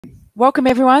Welcome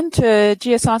everyone to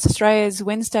Geoscience Australia's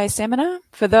Wednesday seminar.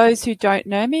 For those who don't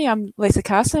know me, I'm Lisa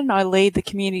Carson. I lead the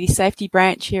Community Safety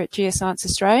Branch here at Geoscience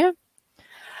Australia.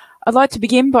 I'd like to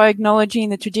begin by acknowledging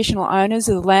the traditional owners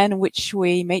of the land in which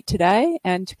we meet today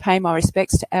and to pay my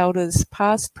respects to elders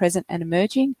past, present and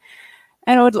emerging.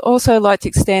 And I would also like to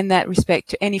extend that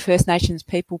respect to any First Nations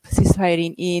people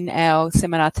participating in our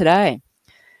seminar today.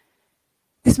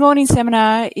 This morning's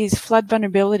seminar is Flood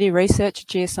Vulnerability Research at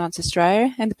Geoscience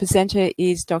Australia, and the presenter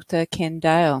is Dr. Ken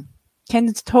Dale.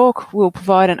 Ken's talk will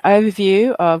provide an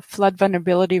overview of flood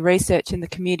vulnerability research in the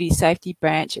Community Safety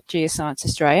Branch at Geoscience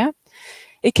Australia.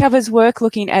 It covers work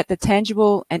looking at the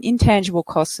tangible and intangible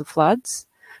costs of floods.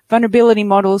 Vulnerability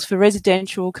models for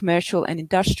residential, commercial and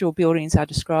industrial buildings are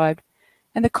described,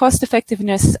 and the cost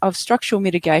effectiveness of structural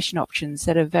mitigation options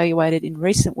that are evaluated in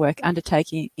recent work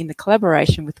undertaken in the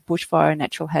collaboration with the Bushfire and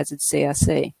Natural Hazards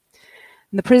CRC. And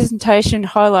the presentation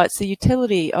highlights the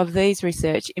utility of these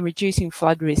research in reducing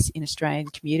flood risks in Australian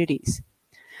communities.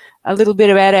 A little bit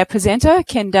about our presenter.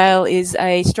 Ken Dale is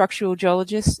a structural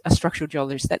geologist,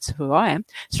 that's who I am,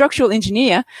 structural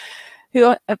engineer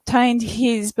who obtained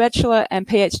his bachelor and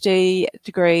PhD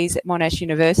degrees at Monash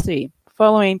University.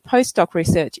 Following postdoc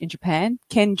research in Japan,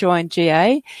 Ken joined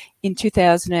GA in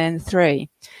 2003.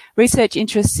 Research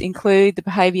interests include the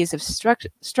behaviours of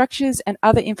structures and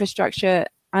other infrastructure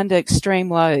under extreme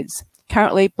loads,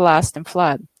 currently blast and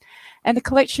flood, and the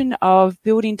collection of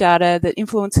building data that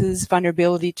influences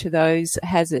vulnerability to those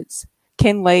hazards.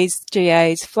 Ken leads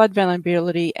GA's Flood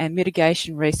Vulnerability and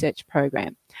Mitigation Research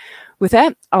Program. With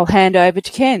that, I'll hand over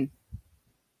to Ken.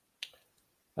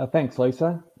 Thanks,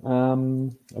 Lisa,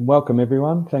 and welcome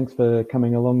everyone. Thanks for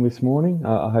coming along this morning.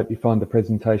 I hope you find the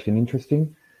presentation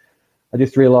interesting. I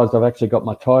just realised I've actually got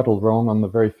my title wrong on the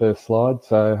very first slide,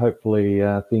 so hopefully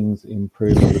things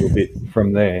improve a little bit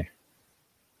from there.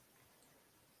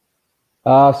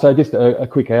 So just a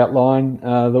quick outline.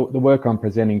 The work I'm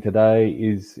presenting today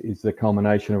is the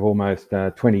culmination of almost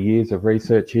 20 years of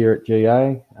research here at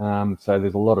GA. So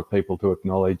there's a lot of people to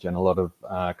acknowledge and a lot of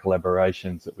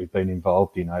collaborations that we've been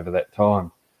involved in over that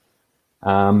time.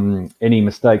 Any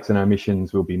mistakes and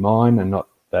omissions will be mine and not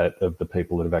that of the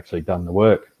people that have actually done the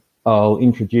work. I'll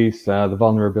introduce the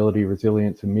Vulnerability,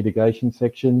 Resilience and Mitigation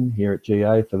section here at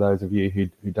GA for those of you who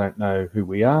don't know who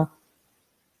we are.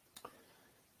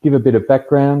 Give a bit of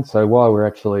background, so why we're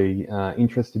actually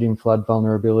interested in flood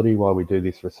vulnerability, why we do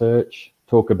this research,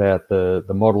 talk about the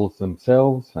models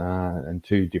themselves and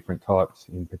two different types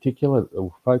in particular that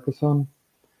we'll focus on.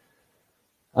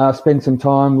 Spend some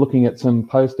time looking at some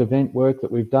post-event work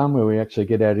that we've done where we actually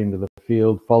get out into the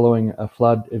field following a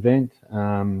flood event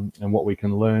and what we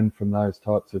can learn from those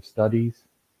types of studies.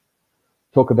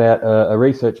 Talk about a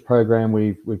research program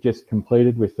we've just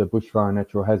completed with the Bushfire and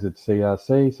Natural Hazards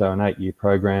CRC, so an 8-year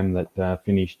program that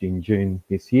finished in June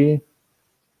this year.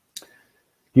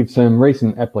 Give some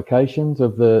recent applications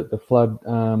of the flood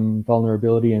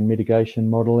vulnerability and mitigation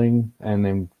modelling, and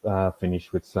then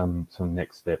finish with some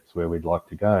next steps where we'd like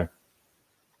to go.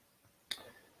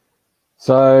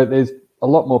 So there's a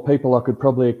lot more people I could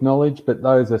probably acknowledge, but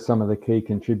those are some of the key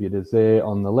contributors there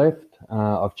on the left.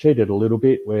 I've cheated a little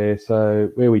bit where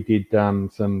we did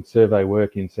some survey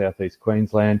work in southeast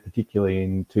Queensland, particularly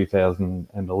in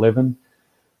 2011.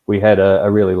 We had a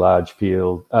really large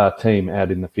field team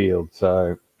out in the field,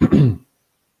 so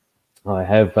I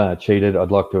have cheated. I'd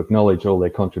like to acknowledge all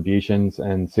their contributions,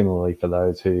 and similarly for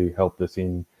those who helped us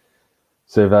in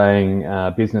surveying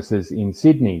businesses in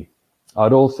Sydney.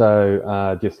 I'd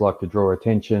also just like to draw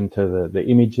attention to the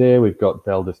image there. We've got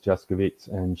Valdis Juskovic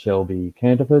and Shelby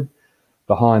Canterford.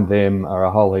 Behind them are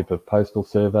a whole heap of postal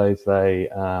surveys. They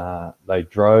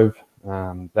drove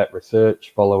that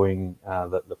research following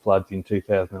the floods in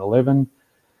 2011.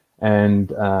 And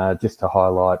just to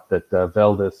highlight that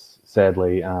Valdis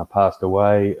sadly passed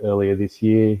away earlier this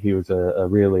year. He was a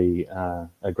really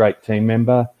great team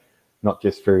member, not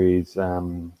just for his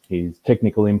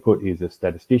technical input. He's a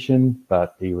statistician,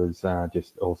 but he was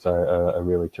just also a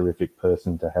really terrific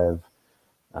person to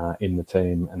have in the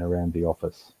team and around the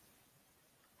office.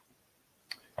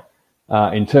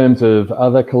 In terms of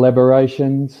other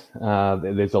collaborations,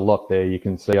 there's a lot there you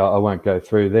can see. I won't go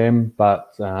through them,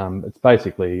 but it's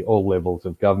basically all levels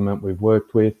of government we've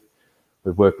worked with.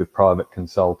 We've worked with private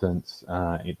consultants,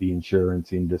 the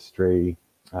insurance industry,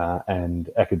 and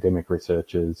academic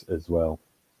researchers as well.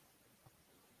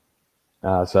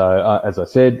 So as I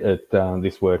said,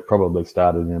 this work probably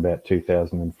started in about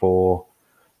 2004.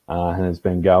 And has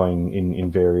been going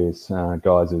in various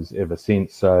guises ever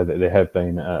since, so that there have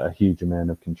been a huge amount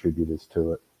of contributors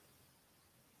to it.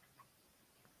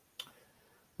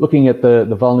 Looking at the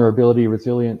vulnerability,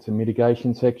 resilience and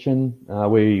mitigation section,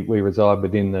 we reside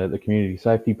within the community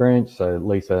safety branch, so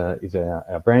Lisa is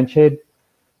our branch head.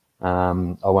 I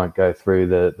won't go through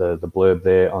the blurb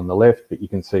there on the left, but you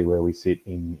can see where we sit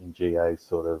in GA's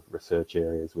sort of research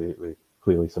areas. We're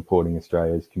clearly supporting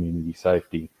Australia's community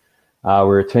safety.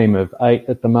 We're a team of 8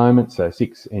 at the moment, so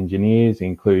 6 engineers,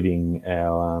 including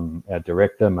our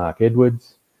director, Mark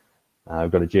Edwards.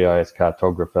 We've got a GIS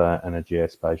cartographer and a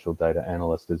geospatial data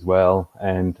analyst as well,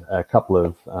 and a couple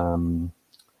of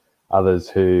others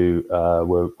who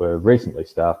were recently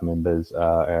staff members,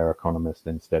 our economist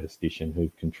and statistician,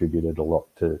 who've contributed a lot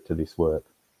to this work.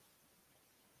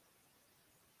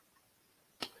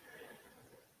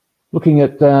 Looking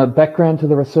at background to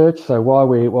the research, so why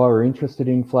we're interested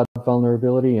in flood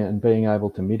vulnerability and being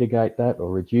able to mitigate that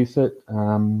or reduce it.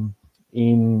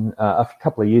 In a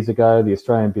couple of years ago, the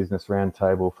Australian Business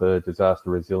Roundtable for Disaster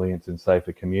Resilience and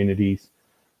Safer Communities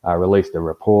released a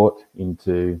report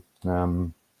into,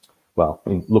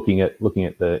 looking at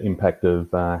the impact of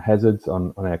hazards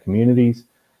on our communities.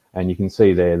 And you can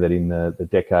see there that in the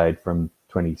decade from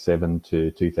 27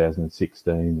 to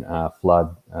 2016,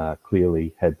 flood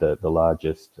clearly had the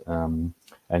largest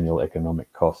annual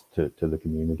economic cost to the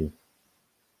community.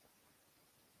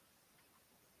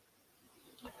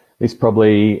 This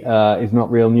probably is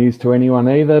not real news to anyone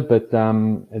either, but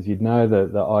as you'd know, the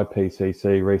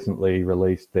IPCC recently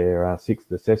released their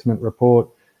 6th assessment report.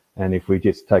 And if we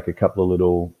just take a couple of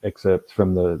little excerpts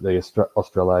from the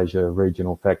Australasia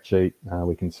regional fact sheet,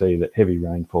 we can see that heavy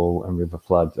rainfall and river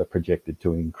floods are projected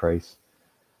to increase.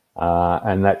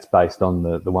 And that's based on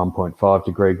the 1.5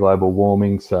 degree global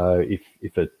warming. So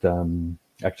if it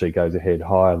actually goes ahead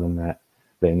higher than that,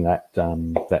 then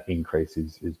that increase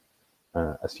is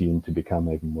assumed to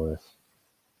become even worse.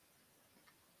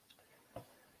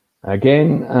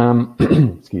 Again,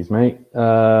 excuse me,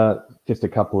 just a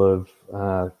couple of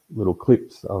little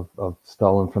clips I've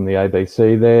stolen from the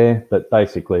ABC there, but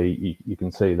basically you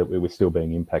can see that we were still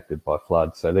being impacted by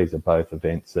floods. So these are both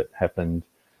events that happened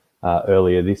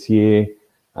earlier this year,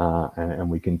 and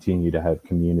we continue to have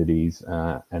communities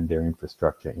and their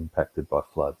infrastructure impacted by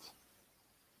floods.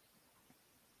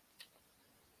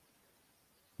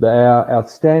 Our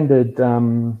standard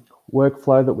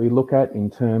workflow that we look at in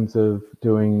terms of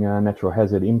doing natural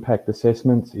hazard impact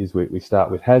assessments is we start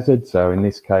with hazard. So in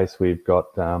this case, we've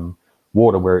got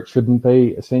water where it shouldn't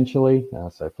be, essentially,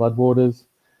 so floodwaters.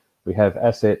 We have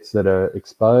assets that are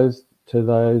exposed to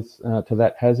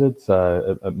that hazard.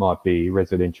 So it might be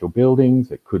residential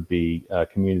buildings, it could be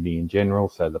community in general,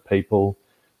 so the people,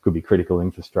 could be critical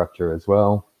infrastructure as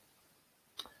well.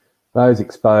 Those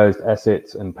exposed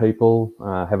assets and people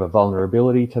have a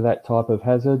vulnerability to that type of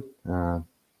hazard.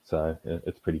 So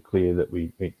it's pretty clear that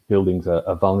buildings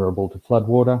are vulnerable to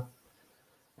floodwater.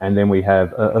 And then we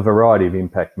have a variety of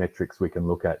impact metrics we can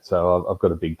look at. So I've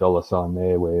got a big dollar sign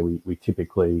there where we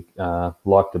typically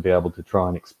like to be able to try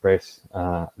and express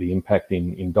the impact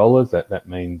in dollars. That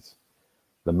means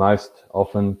the most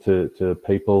often to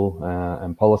people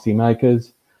and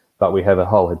policymakers. But we have a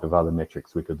whole heap of other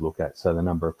metrics we could look at. So the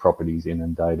number of properties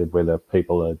inundated, whether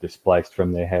people are displaced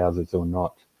from their houses or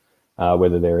not,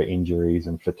 whether there are injuries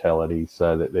and fatalities.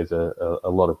 So that there's a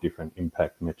lot of different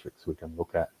impact metrics we can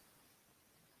look at.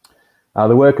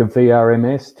 The work of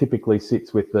VRMS typically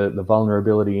sits with the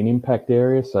vulnerability and impact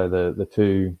area. So the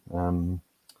two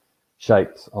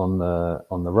shapes on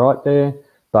the right there,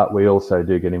 but we also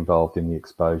do get involved in the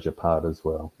exposure part as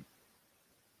well.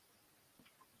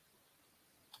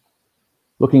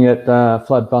 Looking at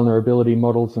flood vulnerability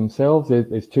models themselves,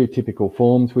 there's 2 typical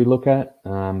forms we look at.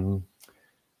 The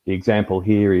example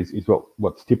here is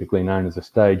what's typically known as a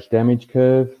stage damage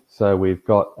curve. So we've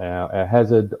got our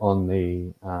hazard on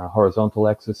the horizontal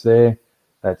axis there.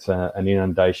 That's an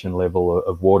inundation level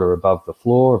of water above the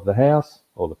floor of the house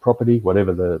or the property,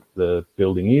 whatever the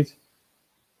building is.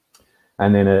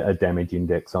 And then a damage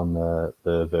index on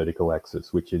the vertical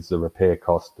axis, which is the repair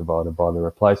cost divided by the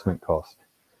replacement cost.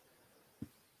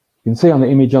 You can see on the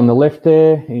image on the left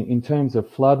there, in terms of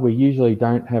flood, we usually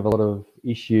don't have a lot of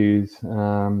issues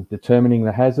determining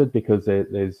the hazard because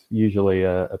there's usually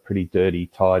a pretty dirty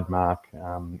tide mark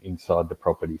inside the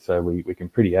property. So we can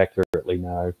pretty accurately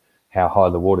know how high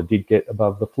the water did get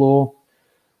above the floor.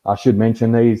 I should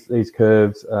mention these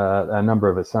curves, a number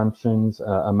of assumptions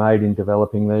are made in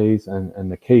developing these,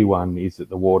 and the key one is that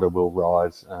the water will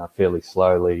rise fairly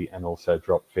slowly and also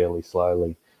drop fairly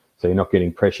slowly. So you're not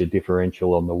getting pressure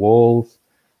differential on the walls,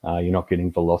 you're not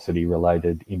getting velocity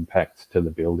related impacts to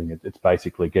the building. It's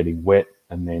basically getting wet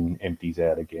and then empties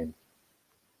out again.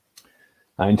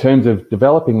 In terms of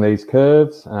developing these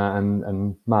curves,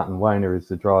 and Martin Wayner is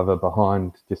the driver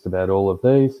behind just about all of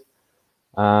these,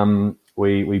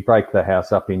 we break the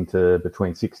house up into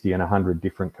between 60 and 100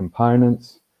 different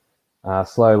components. We have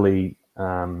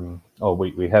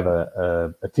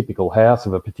a typical house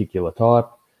of a particular type,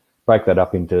 break that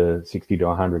up into 60 to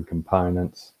 100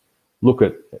 components, look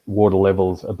at water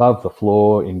levels above the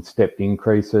floor in stepped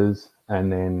increases,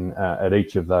 and then at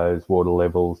each of those water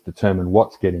levels determine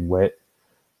what's getting wet,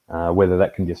 whether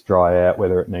that can just dry out,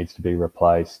 whether it needs to be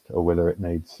replaced, or whether it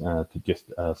needs to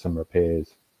just some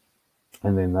repairs.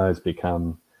 And then those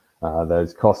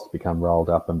costs become rolled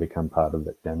up and become part of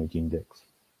that damage index.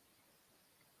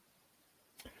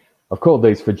 I've called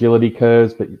these fragility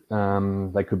curves, but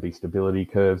they could be stability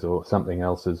curves or something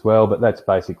else as well. But that's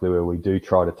basically where we do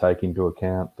try to take into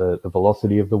account the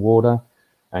velocity of the water,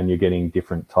 and you're getting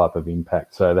different type of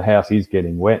impact. So the house is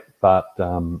getting wet, but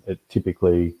it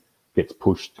typically gets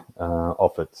pushed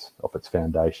off its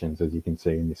foundations, as you can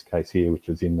see in this case here, which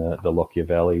was in the Lockyer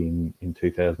Valley in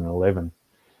 2011.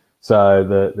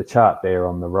 So the chart there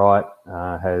on the right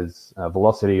has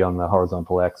velocity on the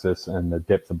horizontal axis and the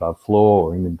depth above floor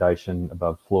or inundation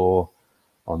above floor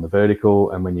on the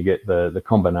vertical. And when you get the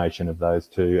combination of those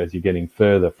two, as you're getting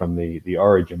further from the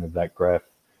origin of that graph,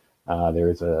 there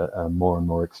is a more and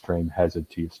more extreme hazard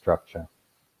to your structure.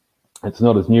 It's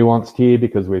not as nuanced here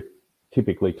because we're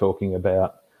typically talking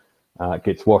about it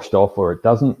gets washed off or it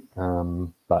doesn't,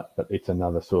 but it's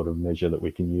another sort of measure that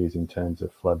we can use in terms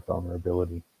of flood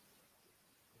vulnerability.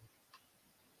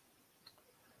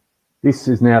 This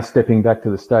is now stepping back to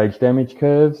the stage damage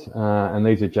curves, and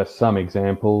these are just some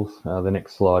examples. The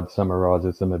next slide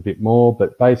summarises them a bit more,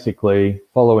 but basically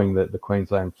following the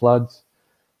Queensland floods,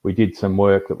 we did some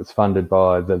work that was funded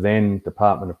by the then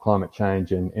Department of Climate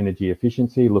Change and Energy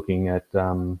Efficiency, looking at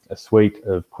a suite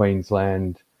of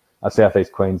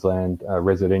southeast Queensland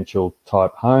residential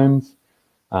type homes,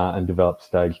 and developed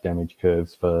stage damage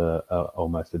curves for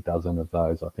almost a dozen of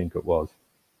those, I think it was.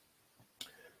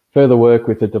 Further work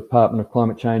with the Department of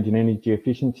Climate Change and Energy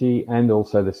Efficiency and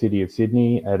also the City of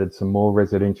Sydney added some more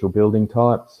residential building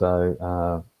types,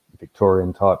 so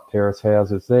Victorian type terrace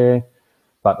houses there,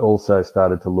 but also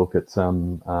started to look at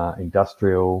some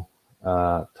industrial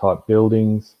type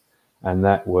buildings, and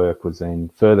that work was then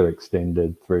further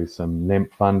extended through some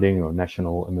NEMP funding, or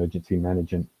National Emergency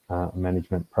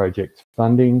Management Projects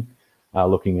funding,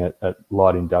 looking at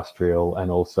light industrial and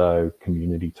also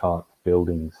community type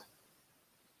buildings.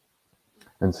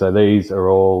 And so these are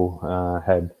all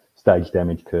had stage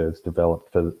damage curves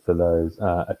developed for those,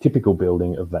 a typical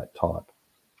building of that type.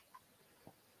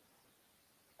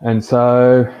 And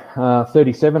so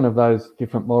 37 of those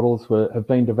different models have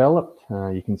been developed.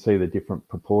 You can see the different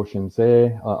proportions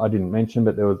there. I didn't mention,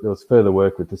 but there was further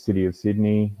work with the City of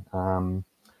Sydney,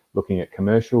 looking at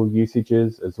commercial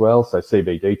usages as well, so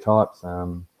CBD types,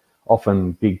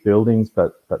 often big buildings,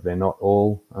 but they're not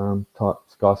all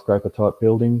skyscraper type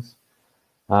buildings.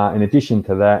 In addition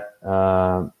to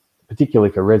that,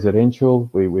 particularly for residential,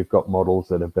 we've got models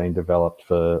that have been developed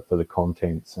for the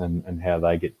contents and how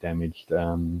they get damaged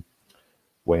when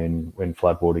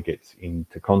floodwater gets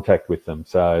into contact with them.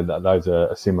 So those are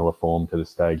a similar form to the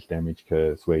stage damage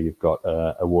curves, where you've got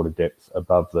a water depth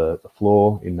above the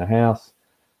floor in the house,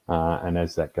 and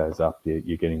as that goes up,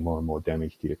 you're getting more and more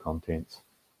damage to your contents.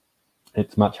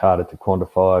 It's much harder to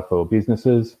quantify for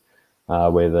businesses,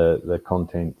 where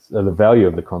the value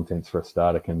of the contents for a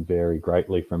starter can vary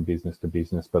greatly from business to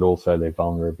business, but also their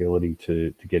vulnerability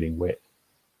to getting wet.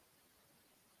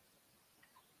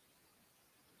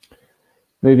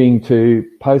 Moving to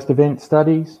post-event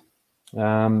studies.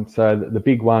 So the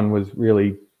big one was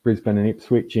really Brisbane and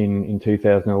Ipswich in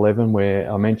 2011, where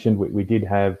I mentioned we did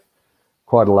have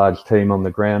quite a large team on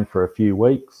the ground for a few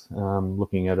weeks,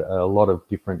 looking at a lot of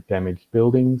different damaged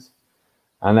buildings.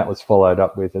 And that was followed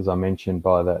up with, as I mentioned,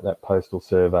 by that postal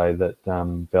survey that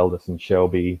Veldis and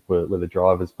Shelby were the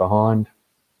drivers behind.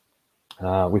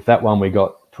 With that one, we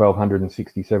got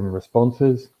 1,267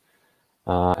 responses,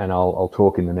 and I'll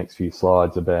talk in the next few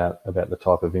slides about the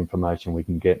type of information we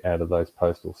can get out of those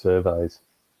postal surveys.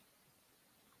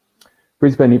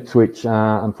 Brisbane Ipswich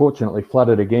unfortunately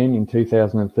flooded again in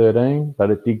 2013,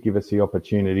 but it did give us the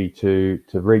opportunity to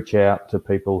reach out to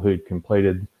people who'd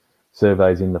completed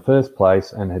surveys in the first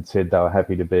place and had said they were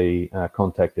happy to be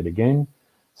contacted again.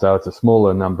 So it's a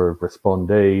smaller number of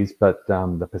respondees, but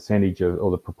the percentage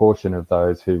or the proportion of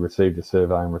those who received a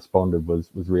survey and responded was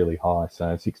really high.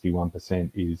 So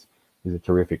 61% is a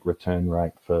terrific return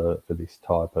rate for this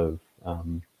type of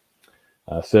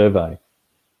survey.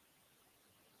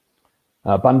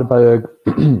 Bundaberg,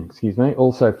 excuse me,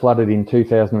 also flooded in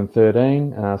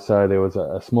 2013. So there was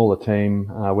a smaller team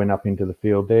went up into the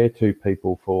field there, 2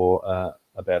 people for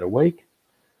about a week,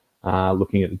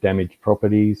 looking at the damaged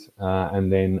properties,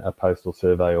 and then a postal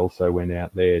survey also went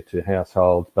out there to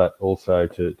households, but also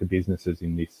to businesses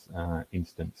in this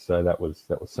instance. So that was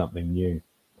something new,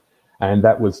 and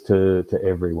that was to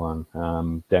everyone,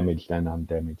 damaged and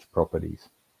undamaged properties.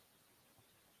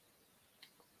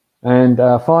 And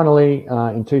finally,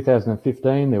 in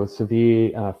 2015, there was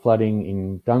severe flooding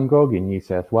in Dungog in New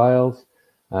South Wales.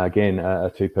 Again,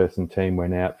 a 2-person team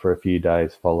went out for a few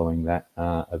days following that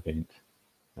event.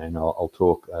 And I'll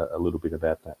talk a little bit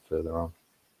about that further on.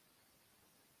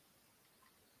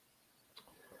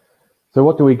 So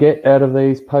what do we get out of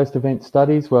these post-event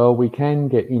studies? Well, we can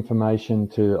get information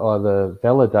to either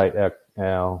validate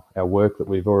our work that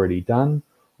we've already done,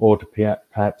 or to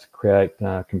perhaps create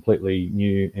completely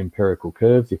new empirical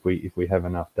curves if we have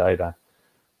enough data.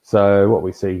 So what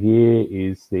we see here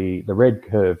is the red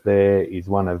curve there is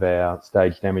one of our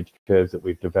stage damage curves that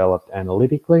we've developed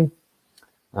analytically.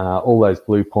 All those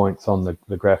blue points on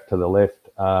the graph to the left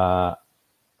are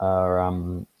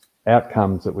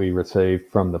outcomes that we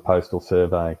received from the postal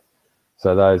survey.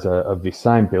 So those are of the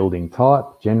same building type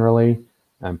generally,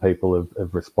 and people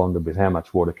have responded with how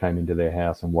much water came into their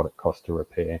house and what it cost to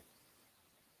repair.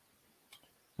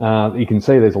 You can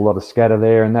see there's a lot of scatter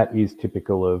there, and that is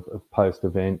typical of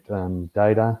post-event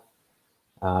data.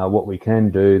 What we can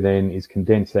do then is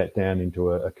condense that down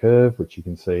into a curve, which you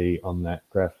can see on that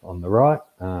graph on the right,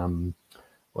 and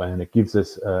it gives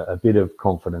us a bit of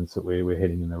confidence that we're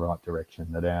heading in the right direction,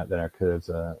 that our curves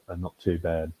are not too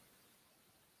bad.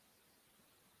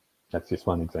 That's just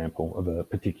one example of a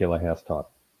particular house type.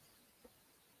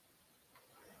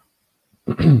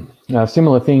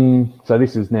 Similar thing, so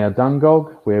this is now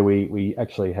Dungog, where we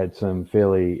actually had some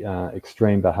fairly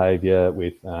extreme behaviour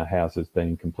with houses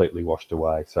being completely washed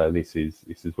away. So this is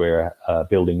where a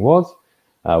building was.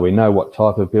 We know what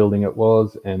type of building it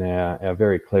was, and our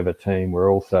very clever team were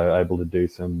also able to do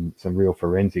some real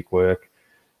forensic work,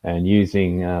 and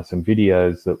using some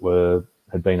videos that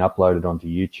had been uploaded onto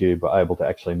YouTube, were able to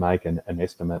actually make an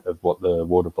estimate of what the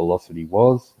water velocity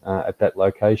was at that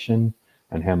location,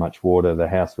 and how much water the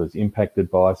house was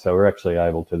impacted by. So we're actually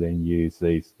able to then use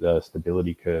these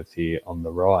stability curves here on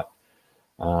the right.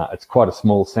 It's quite a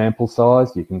small sample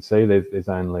size. You can see there's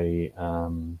only,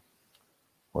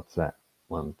 what's that?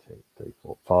 1, 2, 3,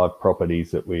 4, 5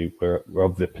 properties that were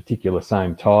of the particular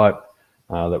same type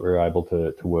that we were able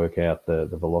to work out the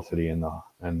velocity and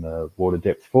the water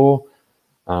depth for.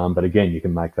 But again, you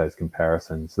can make those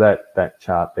comparisons. That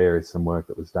chart there is some work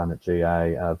that was done at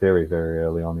GA very, very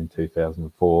early on in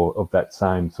 2004 of that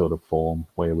same sort of form,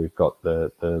 where we've got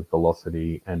the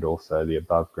velocity and also the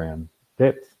above ground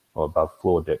depth, or above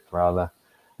floor depth rather.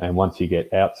 And once you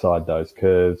get outside those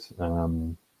curves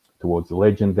towards the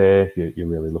legend there, you're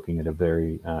really looking at a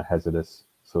very hazardous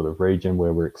sort of region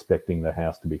where we're expecting the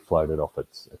house to be floated off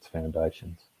its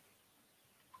foundations.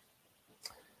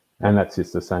 And that's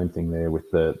just the same thing there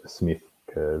with the Smith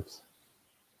curves.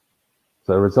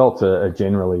 So the results are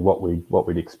generally what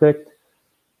we'd expect,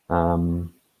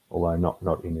 although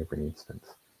not in every instance.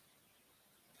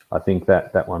 I think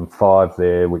that one 5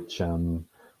 there, which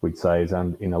we'd say is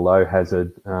in a low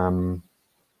hazard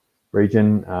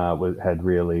region, had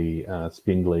really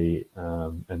spindly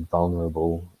and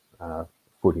vulnerable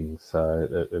footings, so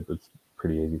it was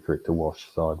pretty easy for it to wash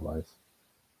sideways.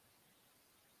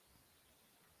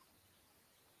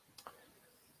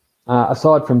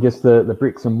 Aside from just the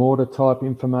bricks and mortar type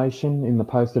information in the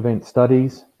post-event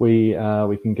studies, we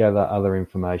can gather other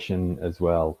information as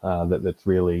well that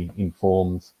really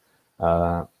informs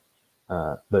the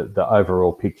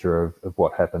overall picture of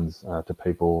what happens to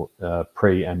people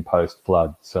pre and post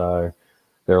flood. So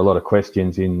there are a lot of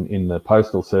questions in the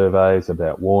postal surveys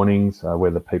about warnings,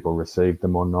 whether people received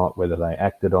them or not, whether they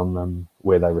acted on them,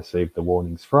 where they received the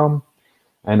warnings from,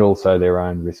 and also their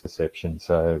own risk perception.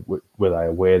 So were they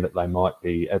aware that they might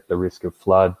be at the risk of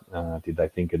flood? Did they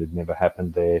think it had never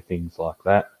happened there? Things like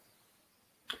that.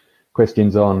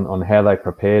 Questions on how they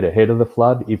prepared ahead of the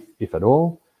flood, if at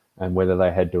all, and whether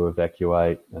they had to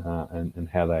evacuate and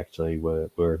how they actually were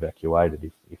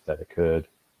evacuated if that occurred.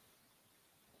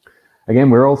 Again,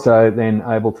 we're also then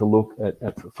able to look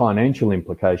at financial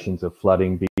implications of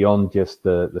flooding beyond just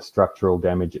the structural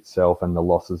damage itself and the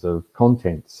losses of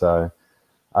content. So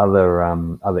other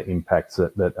impacts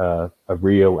that are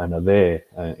real and are there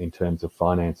in terms of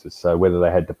finances. So whether they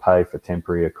had to pay for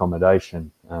temporary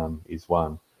accommodation is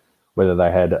one. Whether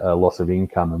they had a loss of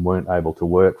income and weren't able to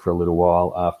work for a little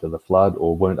while after the flood,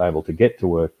 or weren't able to get to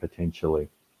work potentially.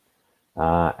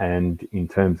 and in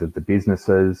terms of the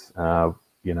businesses,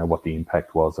 what the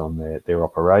impact was on their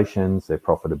operations, their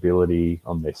profitability,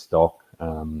 on their stock,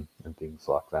 and things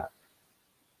like that.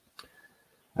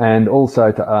 And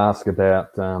also to ask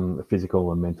about the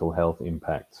physical and mental health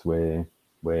impacts, where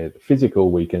the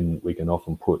physical we can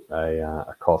often put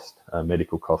a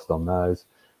medical cost on those.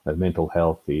 But mental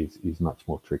health is much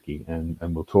more tricky, and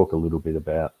we'll talk a little bit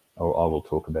about, or I will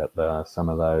talk about some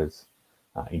of those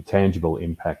intangible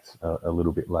impacts a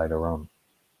little bit later on.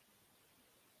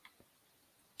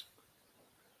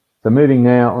 So moving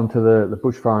now onto the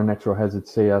Bushfire and Natural Hazards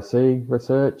CRC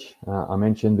research. I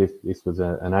mentioned this was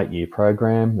an 8-year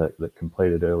program that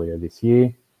completed earlier this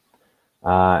year.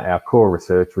 Our core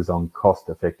research was on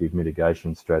cost-effective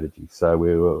mitigation strategies. So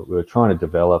we were trying to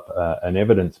develop an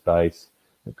evidence base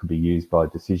that could be used by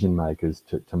decision makers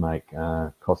to make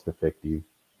cost-effective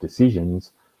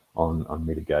decisions on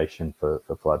mitigation for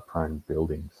flood-prone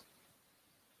buildings.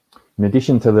 In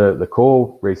addition to the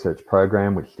core research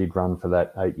program, which did run for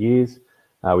that 8 years,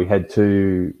 we had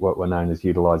two what were known as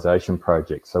utilisation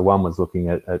projects. So one was looking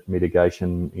at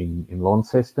mitigation in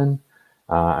Launceston,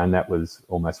 and that was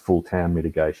almost full town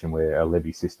mitigation, where our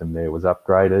levee system there was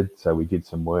upgraded. So we did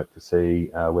some work to see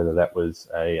whether that was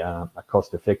a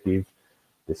cost-effective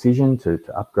decision to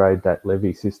upgrade that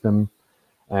levee system.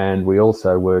 And we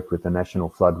also worked with the National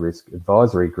Flood Risk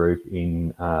Advisory Group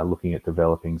in looking at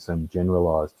developing some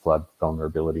generalised flood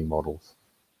vulnerability models.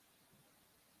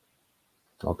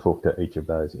 I'll talk to each of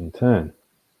those in turn.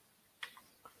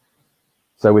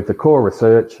 So with the core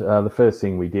research, the first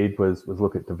thing we did was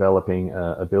look at developing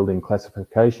a building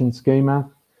classification schema.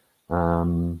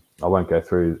 I won't go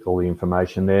through all the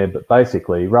information there, but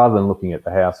basically, rather than looking at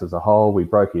the house as a whole, we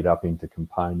broke it up into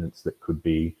components that could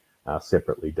be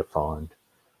separately defined.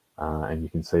 And you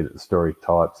can see that the story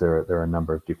types, there are a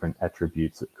number of different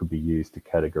attributes that could be used to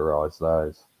categorise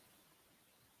those.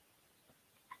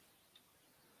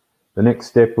 The next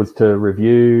step was to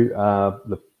review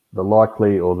the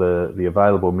likely or the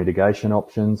available mitigation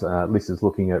options. This is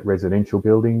looking at residential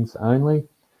buildings only,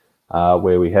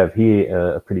 where we have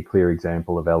here a pretty clear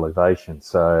example of elevation.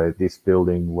 So this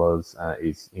building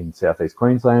is in southeast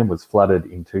Queensland, was flooded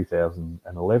in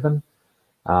 2011.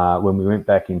 When we went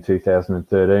back in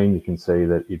 2013, you can see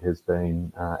that it has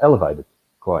been elevated,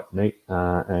 quite neat,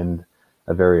 and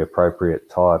a very appropriate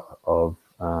type of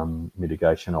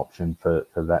mitigation option for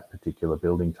that particular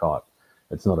building type.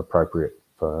 It's not appropriate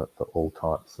for all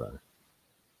types though.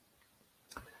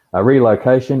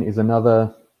 Relocation is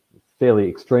another fairly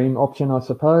extreme option, I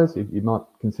suppose, if you might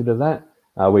consider that,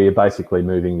 where you're basically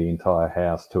moving the entire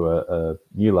house to a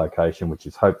new location, which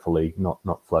is hopefully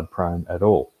not flood prone at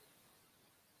all.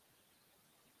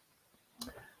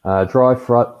 Dry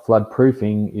flood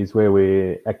proofing is where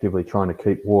we're actively trying to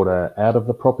keep water out of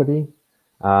the property.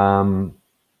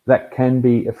 That can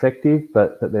be effective,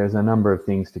 but there's a number of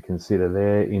things to consider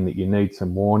there, in that you need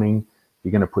some warning.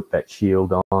 You're going to put that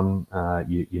shield on,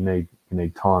 you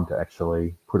need time to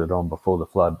actually put it on before the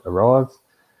flood arrives.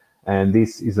 And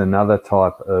this is another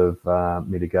type of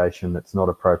mitigation that's not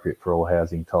appropriate for all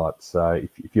housing types. So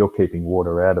if you're keeping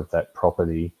water out of that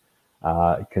property,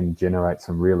 it can generate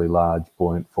some really large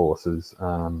buoyant forces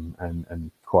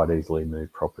and quite easily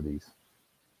move properties.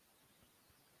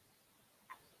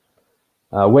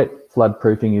 Wet flood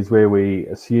proofing is where we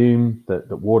assume that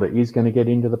water is going to get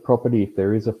into the property if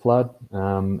there is a flood,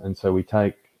 and so we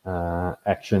take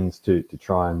actions to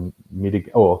try and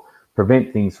mitigate or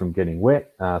prevent things from getting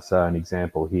wet. So an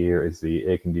example here is the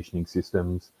air conditioning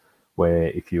systems, where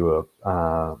if you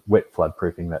were wet flood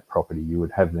proofing that property, you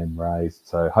would have them raised,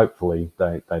 so hopefully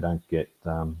they don't get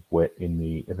wet in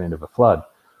the event of a flood.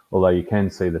 Although you can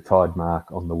see the tide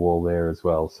mark on the wall there as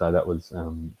well, so that was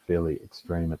fairly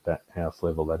extreme at that house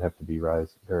level. They'd have to be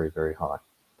raised very, very high.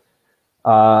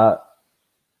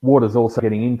 Water's also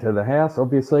getting into the house,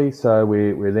 obviously, so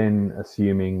we're then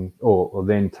assuming or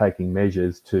then taking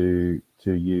measures to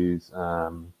use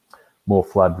more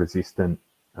flood resistant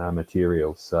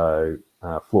materials, so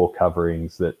floor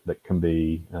coverings that can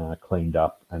be cleaned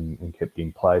up and kept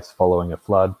in place following a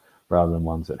flood, rather than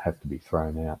ones that have to be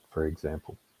thrown out, for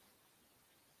example.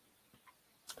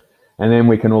 And then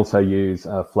we can also use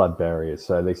flood barriers.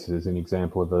 So this is an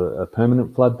example of a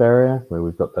permanent flood barrier, where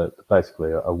we've got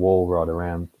basically a wall right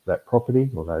around that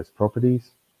property or those properties.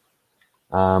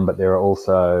 But there are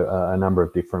also a number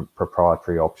of different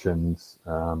proprietary options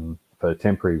for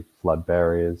temporary flood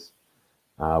barriers,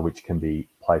 which can be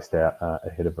placed out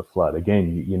ahead of a flood.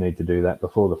 Again, you need to do that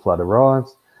before the flood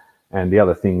arrives. And the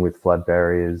other thing with flood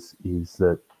barriers is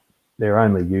that they're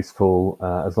only useful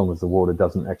as long as the water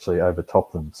doesn't actually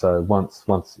overtop them. So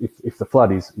if the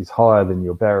flood is higher than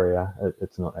your barrier,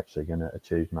 it's not actually going to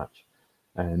achieve much.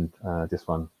 And just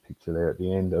one picture there at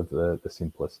the end of the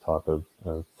simplest type of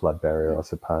flood barrier, I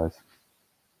suppose.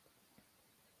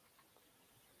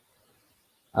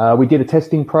 We did a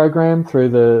testing program through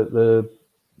the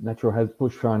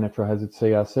Bushfire Natural Hazard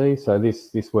CRC. So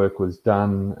this work was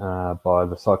done by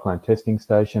the Cyclone Testing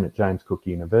Station at James Cook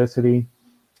University,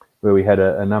 where we had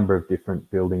a number of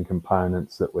different building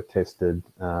components that were tested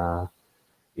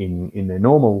in their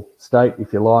normal state,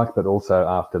 if you like, but also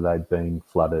after they'd been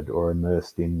flooded or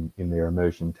immersed in their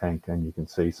immersion tank. And you can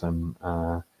see some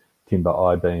timber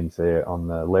I-beams there on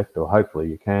the left, or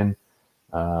hopefully you can,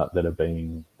 that are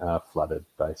being flooded,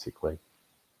 basically.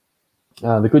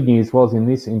 The good news was in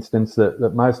this instance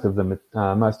that most of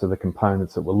the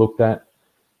components that were looked at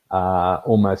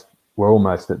were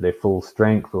almost at their full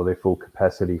strength or their full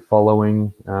capacity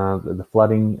following the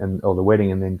flooding or the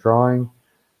wetting and then drying.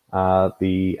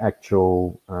 The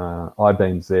actual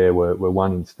I-beams there were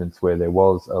one instance where there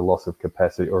was a loss of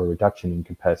capacity or a reduction in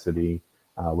capacity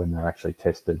when they were actually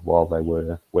tested while they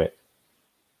were wet.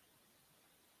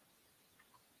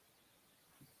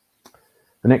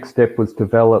 The next step was to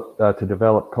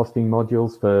develop costing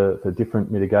modules for different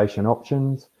mitigation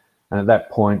options. And at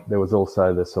that point, there was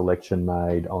also the selection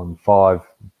made on 5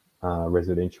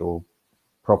 residential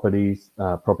property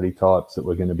types that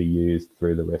were going to be used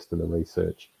through the rest of the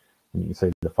research. And you can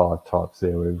see the 5 types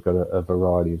there. We've got a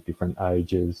variety of different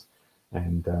ages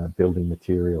and building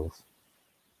materials.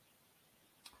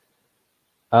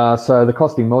 So the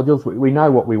costing modules, we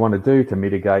know what we want to do to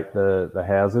mitigate the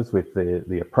houses with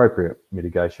the appropriate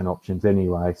mitigation options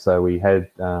anyway. So we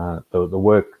had the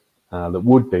work that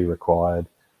would be required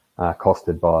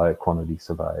costed by quantity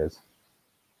surveyors.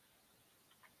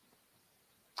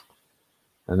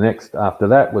 And next after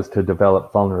that was to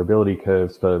develop vulnerability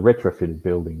curves for retrofitted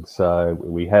buildings. So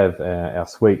we have our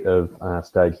suite of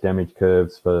stage damage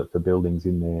curves for buildings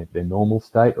in their normal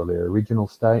state or their original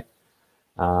state.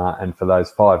 And for those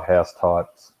 5 house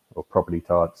types or property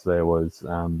types, there was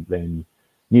then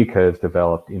new curves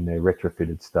developed in their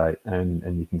retrofitted state.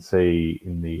 And you can see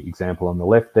in the example on the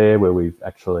left there where we've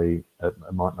actually,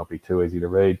 it might not be too easy to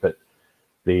read, but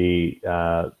the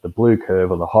blue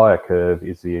curve or the higher curve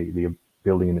is the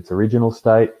building in its original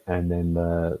state, and then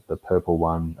the purple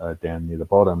one down near the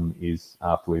bottom is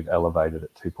after we've elevated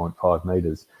it 2.5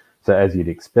 metres. So as you'd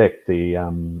expect,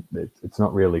 it's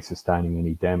not really sustaining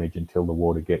any damage until the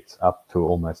water gets up to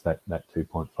almost that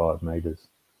 2.5 metres.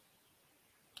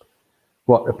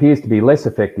 What appears to be less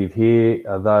effective here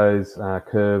are those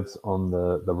curves on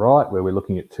the right, where we're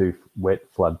looking at 2 wet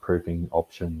flood-proofing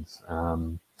options.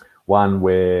 One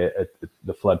where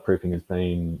the flood-proofing has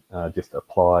been just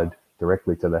applied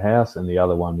directly to the house, and the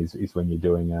other one is when you're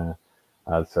doing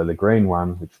so the green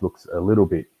one, which looks a little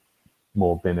bit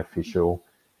more beneficial,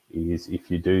 is if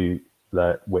you do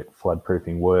the wet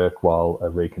flood-proofing work while a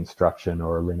reconstruction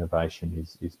or a renovation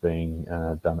is being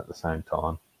done at the same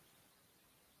time.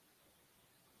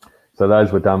 So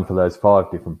those were done for those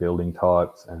 5 different building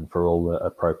types and for all the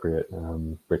appropriate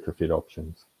retrofit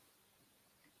options.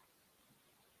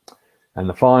 And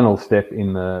the final step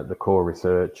in the core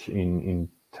research in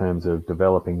terms of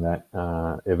developing that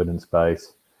evidence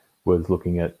base was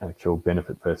looking at actual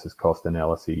benefit versus cost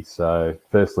analyses. So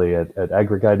firstly at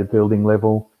aggregated building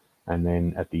level, and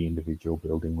then at the individual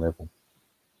building level.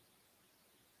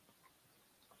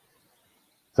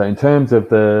 So in terms of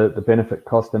the benefit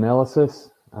cost analysis,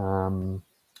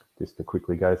 just to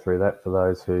quickly go through that for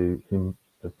those who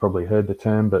have probably heard the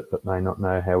term but may not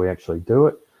know how we actually do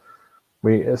it.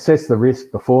 We assess the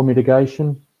risk before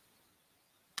mitigation.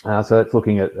 So it's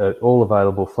looking at all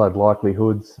available flood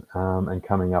likelihoods and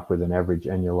coming up with an average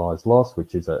annualised loss,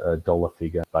 which is a dollar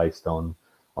figure based on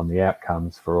the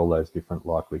outcomes for all those different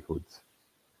likelihoods.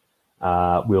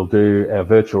 We'll do our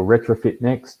virtual retrofit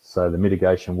next. So the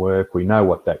mitigation work, we know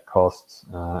what that costs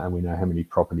and we know how many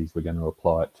properties we're going to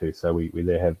apply it to. So we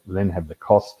then have the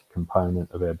cost component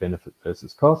of our benefit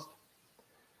versus cost.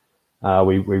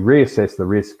 We reassess the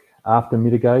risk after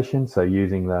mitigation, so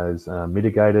using those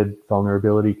mitigated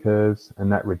vulnerability curves,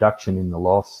 and that reduction in the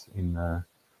loss, in the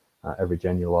average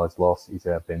annualised loss, is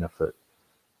our benefit.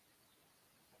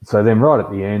 So then right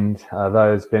at the end,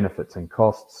 those benefits and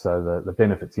costs, so the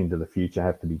benefits into the future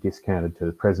have to be discounted to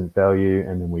the present value,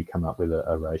 and then we come up with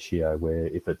a ratio where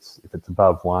if it's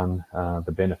above 1,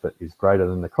 the benefit is greater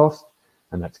than the cost,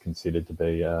 and that's considered to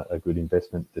be a good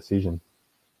investment decision.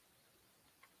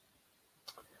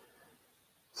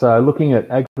 So looking at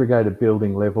aggregated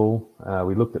building level,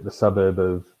 we looked at the suburb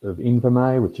of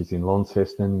Invermay, which is in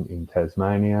Launceston in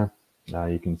Tasmania.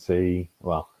 You can see,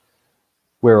 well,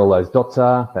 where all those dots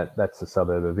are, that's the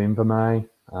suburb of Invermay.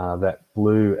 That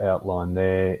blue outline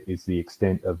there is the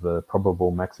extent of the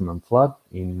probable maximum flood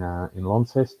in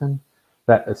Launceston.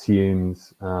 That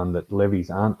assumes that levees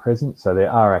aren't present. So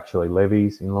there are actually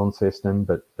levees in Launceston,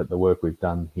 but the work we've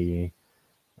done here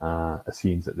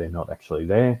assumes that they're not actually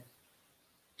there.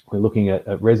 We're looking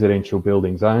at residential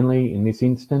buildings only in this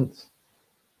instance.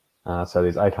 So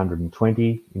there's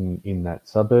 820 in that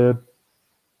suburb.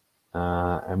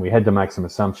 And we had to make some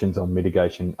assumptions on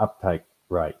mitigation uptake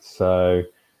rates. So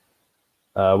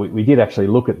we did actually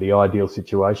look at the ideal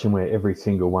situation where every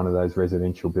single one of those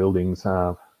residential buildings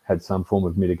had some form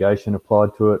of mitigation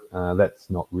applied to it. That's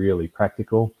not really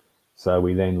practical. So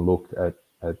we then looked at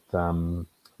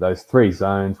those three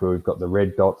zones where we've got the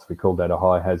red dots. We call that a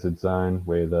high hazard zone,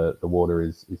 where the water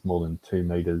is more than 2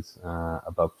 metres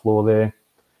above floor there.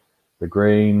 The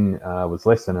green was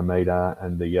less than 1 metre,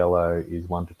 and the yellow is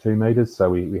 1 to 2 metres. So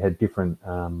we had different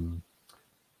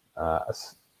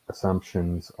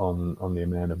assumptions on the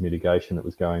amount of mitigation that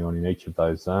was going on in each of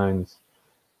those zones.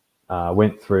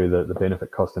 Went through the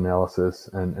benefit cost analysis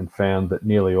and found that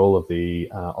nearly all of the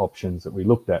options that we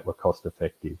looked at were cost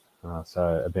effective.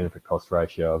 So a benefit cost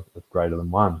ratio of greater than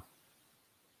 1.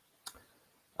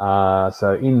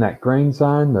 So in that green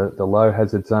zone, the low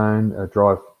hazard zone,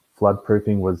 dry flood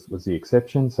proofing was the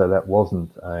exception. So that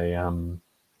wasn't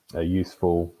a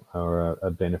useful or a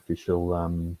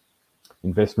beneficial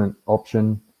investment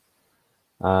option.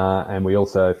 And we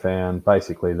also found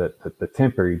basically that the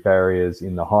temporary barriers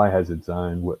in the high hazard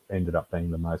zone ended up being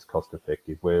the most cost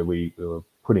effective, where we were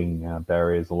putting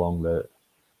barriers along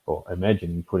or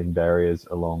imagining putting barriers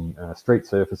along street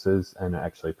surfaces, and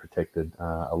actually protected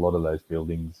a lot of those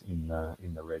buildings in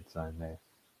the red zone there.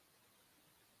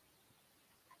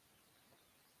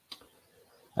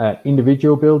 At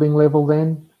individual building level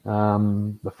then,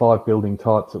 the 5 building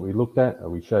types that we looked at,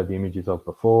 we showed the images of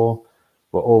before,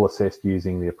 were all assessed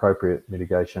using the appropriate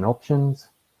mitigation options.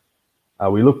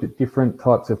 We looked at different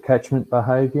types of catchment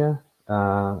behaviour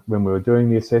when we were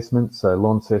doing the assessment, so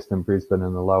Launceston, Brisbane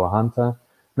and the Lower Hunter.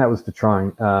 And that was to try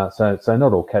and, so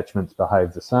not all catchments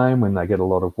behave the same when they get a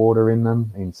lot of water in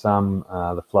them. In some,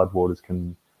 the floodwaters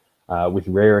can, with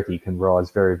rarity, can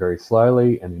rise very, very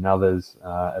slowly, and in others,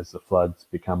 as the floods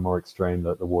become more extreme,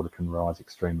 the water can rise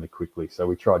extremely quickly. So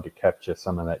we tried to capture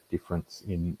some of that difference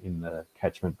in the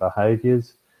catchment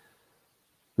behaviours.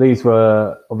 These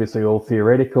were obviously all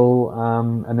theoretical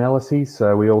analyses,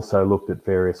 so we also looked at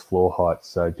various floor heights,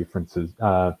 so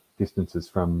distances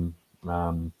from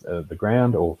the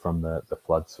ground or from the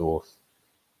flood source.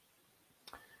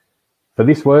 For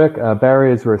this work,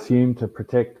 barriers were assumed to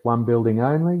protect one building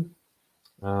only,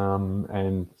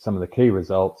 and some of the key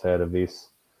results out of this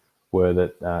were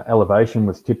that elevation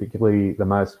was typically the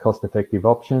most cost-effective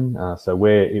option. So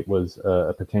where it was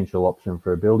a potential option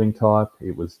for a building type,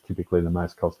 it was typically the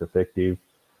most cost-effective.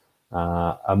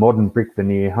 A modern brick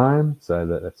veneer home, so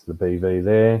that's the BV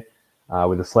there,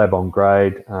 with a slab on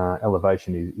grade,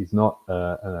 elevation is not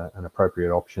an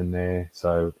appropriate option there.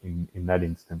 So in that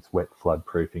instance, wet flood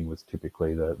proofing was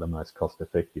typically the most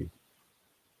cost-effective.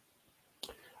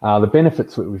 The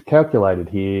benefits that we've calculated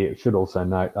here should also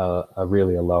note are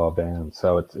really a lower bound.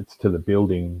 So it's to the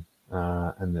building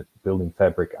and the building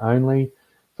fabric only.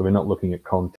 So we're not looking at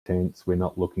contents. We're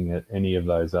not looking at any of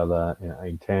those other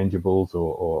intangibles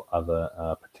or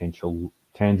other potential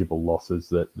tangible losses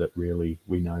that really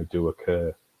we know do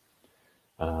occur.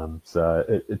 So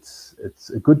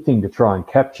it's a good thing to try and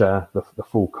capture the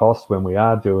full cost when we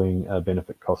are doing a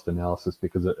benefit cost analysis,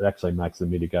 because it actually makes the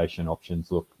mitigation options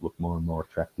look more and more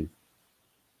attractive.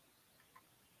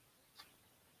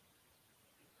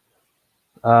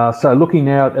 So looking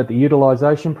now at the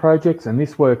utilisation projects, and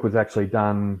this work was actually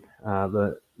done,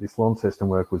 this Launceston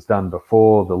work was done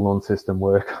before the Launceston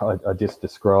work I just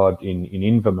described in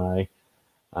Invermay.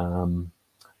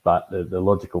 But the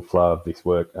logical flow of this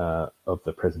work, of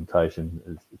the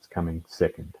presentation, it's coming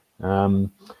second.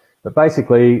 But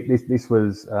basically, this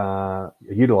was a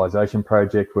utilisation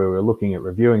project where we were looking at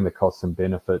reviewing the costs and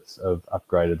benefits of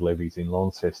upgraded levees in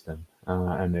Launceston.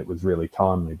 And it was really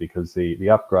timely because the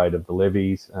upgrade of the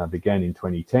levees began in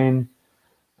 2010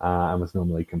 and was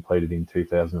normally completed in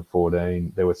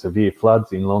 2014. There were severe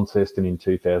floods in Launceston in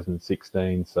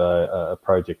 2016, so a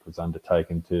project was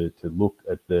undertaken to look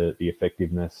at the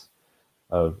effectiveness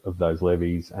of those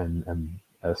levees and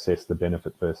assess the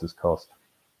benefit versus cost.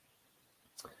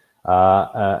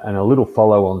 And a little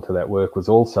follow-on to that work was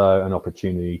also an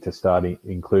opportunity to start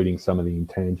including some of the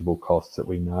intangible costs that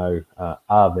we know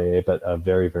are there, but are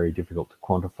very, very difficult to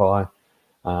quantify.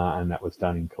 And that was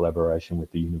done in collaboration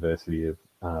with the University of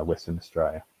Western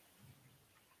Australia.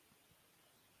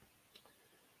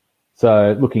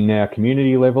 So looking now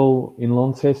community level in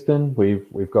Launceston,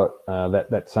 we've got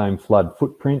that same flood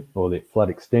footprint, or the flood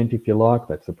extent, if you like.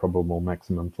 That's the probable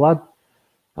maximum flood.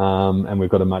 And we've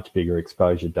got a much bigger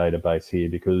exposure database here,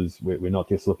 because we're not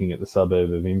just looking at the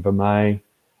suburb of Invermay,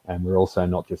 and we're also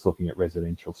not just looking at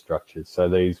residential structures. So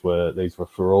these were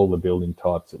for all the building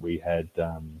types that we had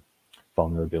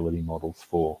vulnerability models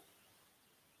for.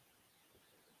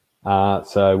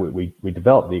 So we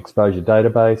developed the exposure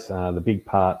database. The big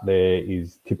part there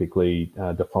is typically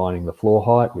defining the floor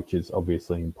height, which is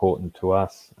obviously important to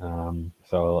us.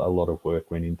 So a lot of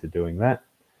work went into doing that.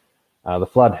 The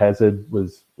flood hazard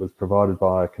was provided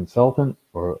by a consultant,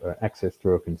 or access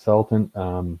through a consultant.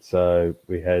 So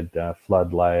we had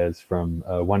flood layers from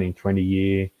 1 in 20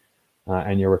 year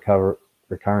annual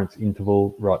recurrence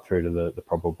interval right through to the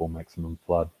probable maximum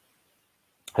flood.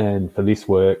 And for this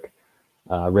work,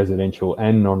 residential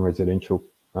and non-residential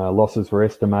losses were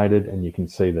estimated, and you can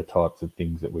see the types of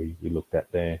things that we looked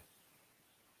at there.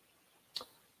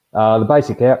 The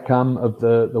basic outcome of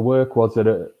the work was that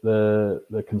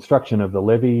the construction of the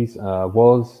levees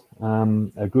was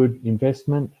a good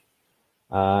investment,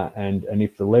 and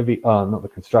if the levee, not the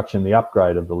construction, the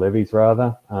upgrade of the levees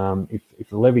rather, if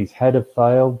the levees had have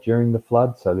failed during the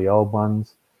flood, so the old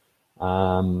ones,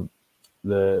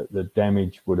 the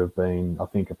damage would have been, I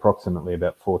think, approximately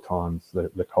about 4 times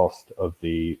the cost of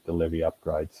the levee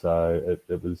upgrade. So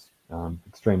it was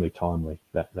extremely timely,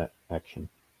 that action.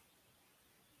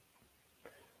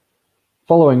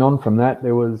 Following on from that,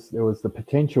 there was the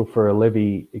potential for a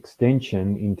levee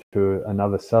extension into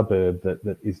another suburb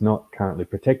that is not currently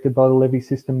protected by the levee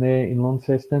system there in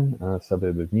Launceston, a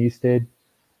suburb of Newstead.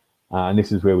 And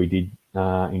this is where we did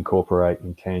incorporate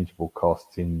intangible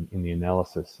costs in the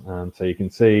analysis. So you can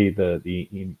see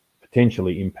the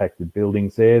potentially impacted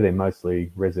buildings there. They're mostly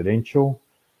residential.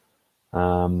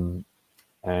 And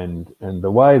the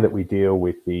way that we deal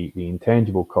with the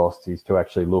intangible costs is to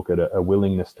actually look at a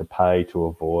willingness to pay to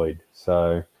avoid.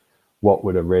 So what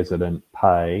would a resident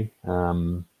pay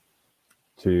to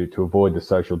avoid the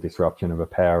social disruption of a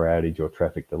power outage or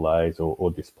traffic delays or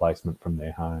displacement from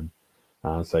their home?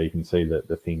 So you can see that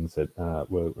the things that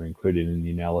were included in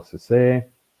the analysis there.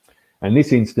 And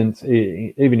this instance,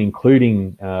 even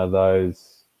including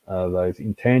those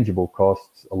intangible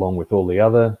costs, along with all the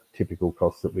other typical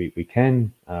costs that we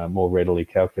can more readily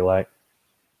calculate,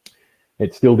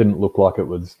 it still didn't look like it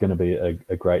was going to be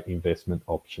a great investment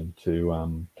option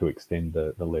to extend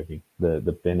the levee.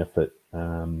 The benefit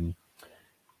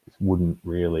wouldn't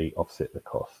really offset the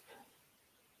cost.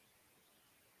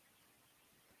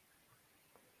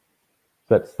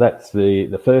 That's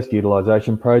the first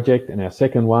utilisation project, and our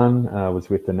second one was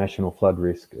with the National Flood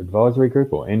Risk Advisory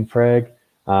Group, or NFRAG,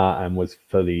 and was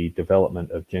for the development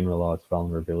of generalised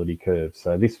vulnerability curves.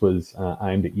 So this was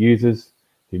aimed at users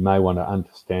who may want to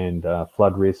understand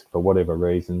flood risk for whatever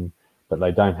reason, but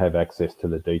they don't have access to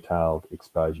the detailed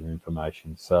exposure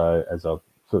information. So as I've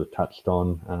sort of touched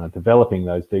on, developing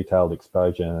those detailed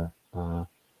exposure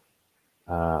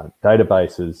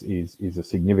databases is a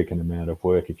significant amount of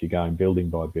work if you're going building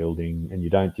by building, and you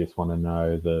don't just want to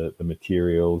know the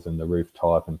materials and the roof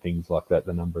type and things like that,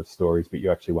 the number of stories, but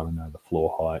you actually want to know the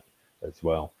floor height as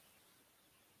well.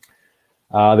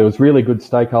 There was really good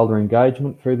stakeholder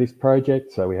engagement through this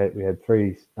project. So we had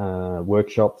 3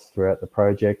 workshops throughout the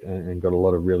project and got a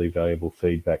lot of really valuable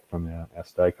feedback from our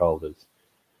stakeholders.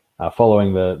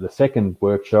 Following the second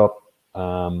workshop,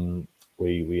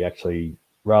 we actually,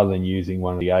 rather than using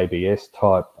one of the ABS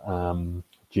type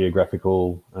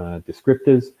geographical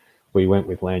descriptors, we went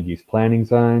with land use planning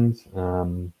zones,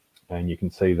 and you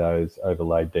can see those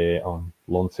overlaid there on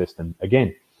Launceston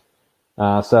again.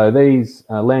 So these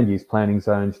land use planning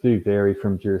zones do vary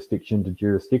from jurisdiction to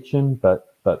jurisdiction,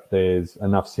 but there's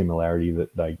enough similarity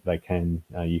that they can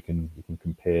you can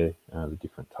compare the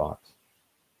different types.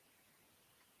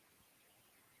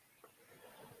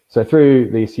 So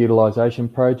through this utilisation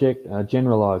project,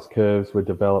 generalised curves were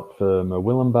developed for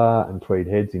Murwillumbah and Tweed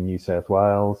Heads in New South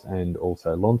Wales, and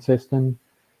also Launceston.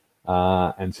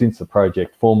 And since the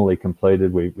project formally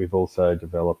completed, we've also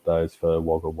developed those for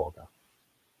Wagga Wagga.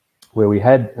 Where we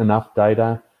had enough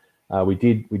data, we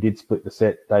did split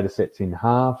the data sets in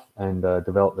half and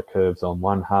develop the curves on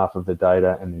one half of the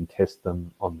data and then test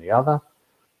them on the other,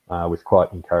 with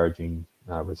quite encouraging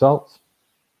results.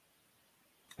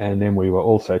 And then we were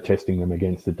also testing them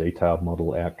against the detailed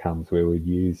model outcomes, where we'd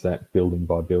use that building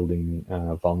by building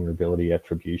vulnerability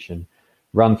attribution,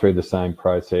 run through the same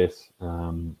process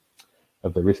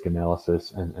of the risk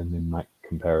analysis, and then make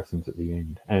comparisons at the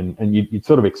end. And you'd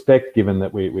sort of expect, given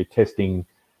that we're testing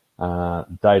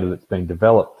data that's been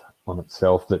developed on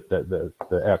itself, that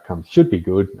the outcomes should be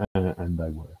good, and they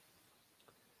were.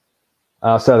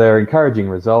 So they're encouraging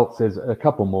results. There's a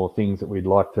couple more things that we'd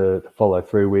like to follow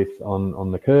through with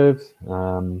on the curves.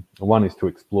 One is to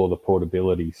explore the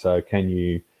portability. So can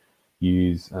you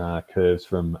use curves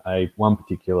from one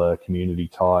particular community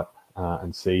type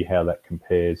and see how that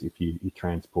compares if you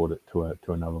transport it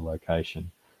to another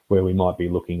location, where we might be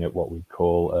looking at what we'd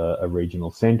call a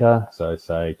regional centre, so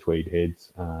say Tweed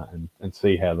Heads, and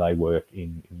see how they work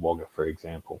in Wagga, for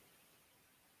example.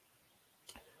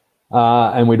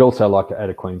 And we'd also like to add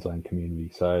a Queensland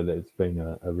community. So there's been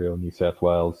a real New South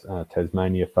Wales,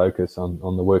 Tasmania focus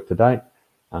on the work to date.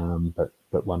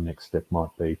 But one next step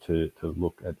might be to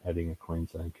look at adding a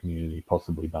Queensland community,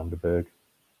 possibly Bundaberg.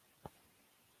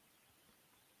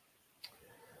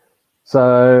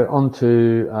 So on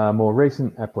to more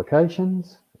recent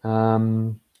applications.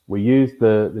 We used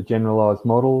the generalised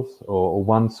models, or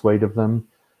one suite of them,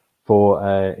 for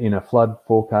in a flood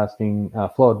forecasting,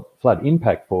 flood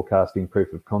impact forecasting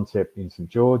proof of concept in St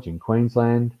George in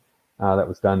Queensland. That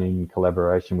was done in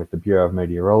collaboration with the Bureau of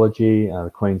Meteorology,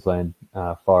 the Queensland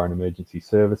Fire and Emergency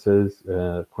Services,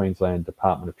 Queensland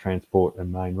Department of Transport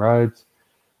and Main Roads,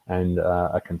 and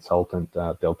a consultant,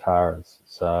 Deltaras.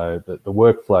 So the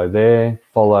workflow there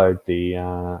followed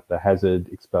the hazard,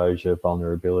 exposure,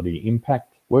 vulnerability,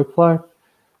 impact workflow,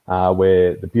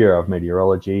 where the Bureau of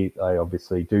Meteorology, they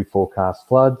obviously do forecast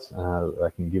floods.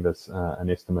 They can give us an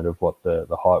estimate of what the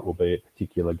height will be at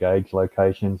particular gauge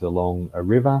locations along a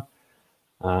river.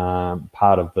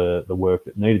 Part of the work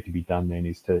that needed to be done then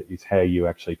is how you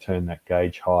actually turn that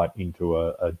gauge height into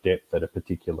a depth at a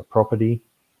particular property.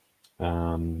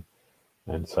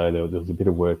 And so there was a bit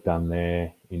of work done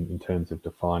there in terms of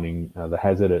defining the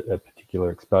hazard at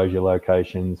particular exposure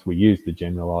locations. We used the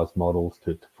generalised models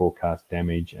to forecast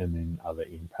damage and then other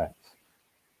impacts.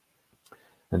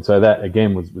 And so that,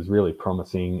 again, was really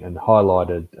promising and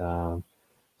highlighted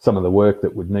some of the work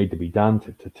that would need to be done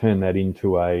to turn that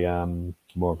into a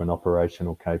more of an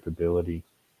operational capability.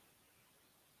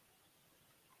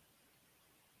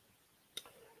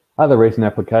 Other recent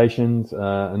applications,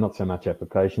 and not so much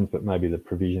applications, but maybe the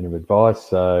provision of advice.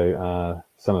 So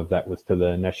some of that was to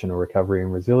the National Recovery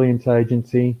and Resilience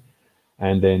Agency,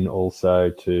 and then also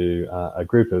to a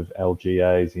group of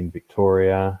LGAs in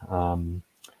Victoria,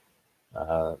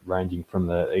 ranging from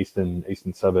the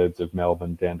eastern suburbs of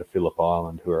Melbourne down to Phillip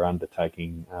Island, who are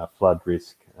undertaking flood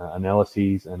risk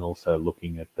analyses and also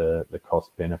looking at the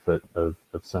cost benefit of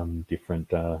some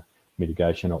different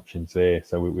mitigation options there.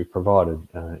 So we provided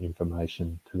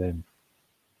information to them.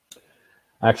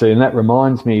 Actually, and that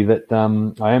reminds me that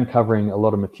I am covering a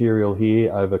lot of material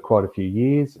here over quite a few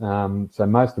years. So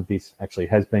most of this actually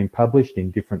has been published in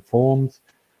different forms.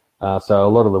 So a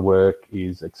lot of the work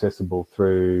is accessible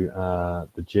through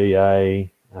the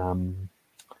GA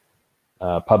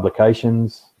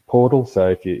publications portal. So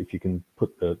if you can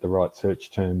put the right search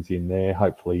terms in there,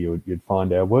 hopefully you'd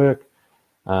find our work.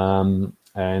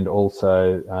 And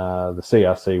also the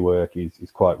CRC work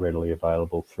is quite readily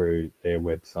available through their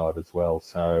website as well.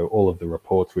 So all of the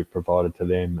reports we've provided to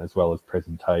them, as well as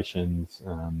presentations,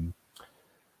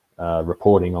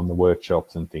 reporting on the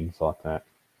workshops and things like that.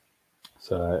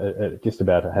 So just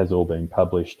about it has all been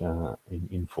published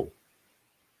in full.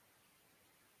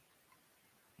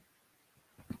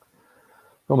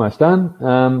 Almost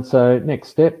done. So next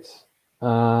steps.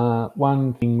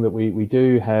 One thing that we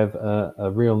do have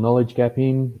a real knowledge gap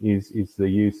in is the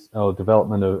use or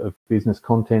development of business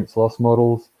contents loss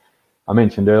models. I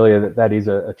mentioned earlier that is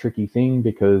a tricky thing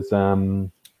because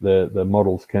the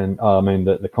models can,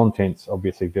 the contents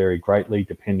obviously vary greatly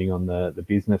depending on the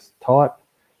business type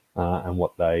and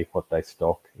what they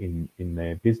stock in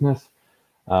their business.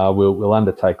 We'll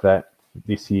undertake that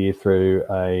this year through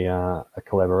a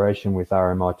collaboration with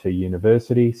RMIT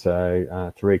University. So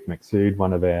Tariq Maqsood,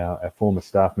 one of our former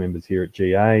staff members here at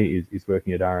GA, is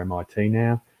working at RMIT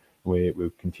now. We're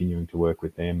continuing to work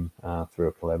with them through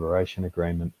a collaboration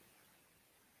agreement.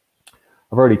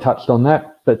 I've already touched on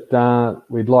that, but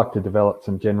we'd like to develop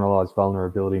some generalised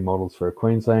vulnerability models for a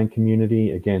Queensland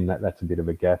community. Again, that's a bit of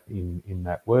a gap in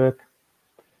that work.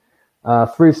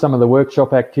 Through some of the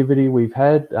workshop activity we've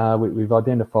had, we've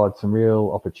identified some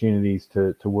real opportunities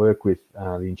to work with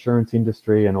the insurance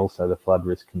industry and also the flood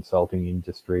risk consulting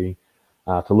industry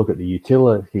to look at the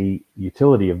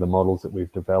utility of the models that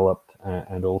we've developed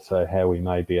and also how we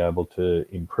may be able to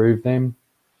improve them.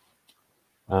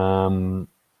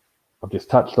 I've just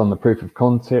touched on the proof of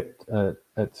concept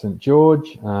at St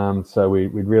George, so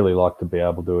we'd really like to be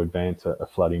able to advance a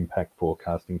flood impact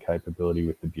forecasting capability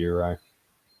with the Bureau.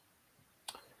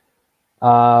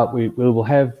 We will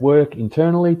have work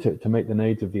internally to meet the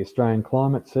needs of the Australian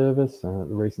Climate Service, the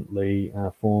recently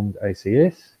formed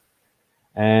ACS.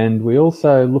 And we're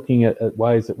also looking at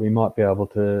ways that we might be able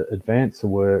to advance the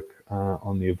work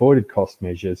on the avoided cost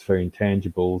measures for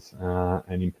intangibles,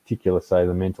 and in particular, say,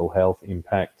 the mental health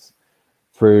impacts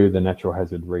through the Natural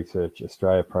Hazard Research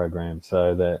Australia program.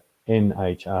 So the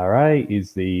NHRA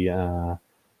is the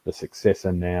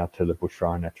successor now to the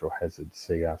Bushfire Natural Hazard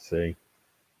CRC.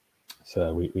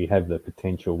 So we have the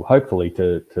potential, hopefully,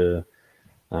 to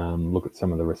look at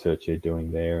some of the research you're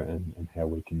doing there and how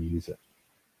we can use it.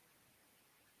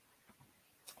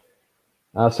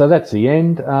 So that's the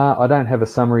end. I don't have a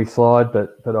summary slide,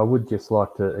 but I would just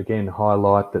like to again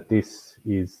highlight that this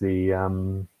is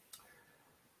the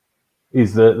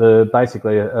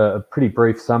basically a pretty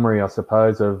brief summary, I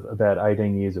suppose, of about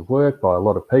 18 years of work by a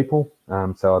lot of people.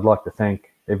 So I'd like to thank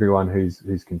everyone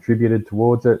who's contributed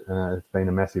towards it. It's been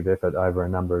a massive effort over a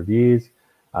number of years.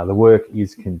 The work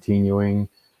is continuing.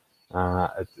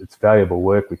 It's valuable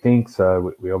work, we think,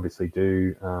 so we obviously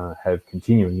do have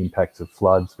continuing impacts of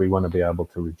floods. We want to be able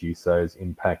to reduce those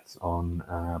impacts on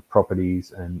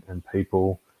properties and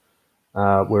people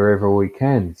wherever we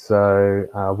can.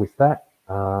 So with that,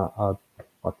 I'd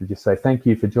like to just say thank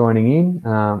you for joining in.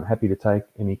 Happy to take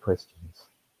any questions.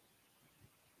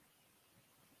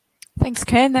 Thanks,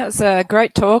 Ken. That was a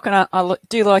great talk, and I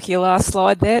do like your last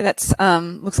slide there. That's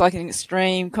looks like an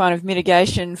extreme kind of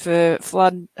mitigation for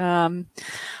flood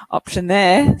option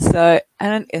there. So,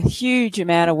 and a huge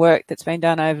amount of work that's been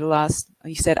done over the last,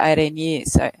 you said, 18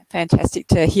 years. So fantastic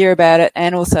to hear about it,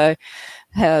 and also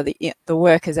how the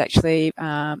work has actually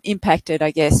impacted,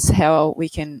 I guess, how we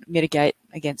can mitigate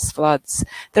against floods.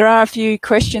 There are a few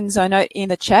questions I note in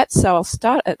the chat, so I'll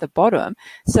start at the bottom.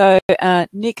 So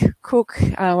Nick Cook,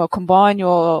 will combine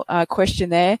your question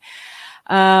there.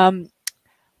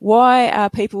 Why are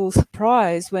people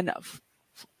surprised when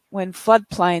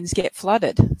floodplains get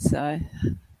flooded? So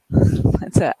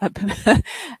that's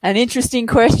an interesting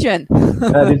question.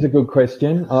 That is a good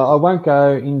question. I won't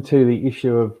go into the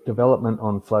issue of development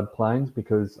on floodplains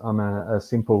because I'm a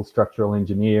simple structural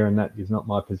engineer and that is not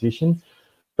my position.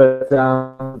 But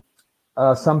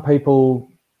some people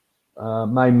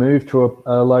may move to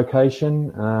a location.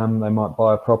 They might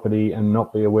buy a property and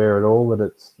not be aware at all that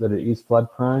it is flood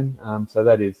prone. So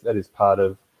that is part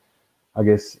of, I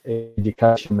guess,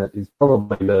 education that is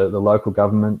probably the local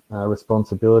government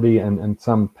responsibility, and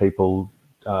some people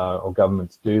or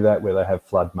governments do that where they have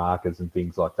flood markers and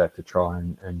things like that to try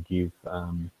and give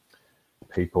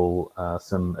people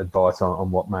some advice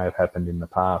on what may have happened in the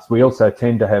past. We also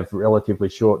tend to have relatively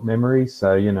short memories,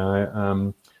 so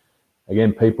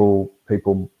again, people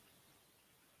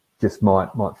just might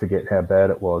forget how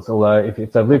bad it was. Although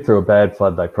if they've lived through a bad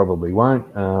flood, they probably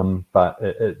won't. But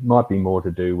it might be more to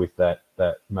do with that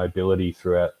mobility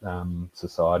throughout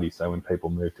society. So when people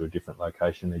move to a different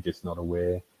location, they're just not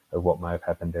aware of what may have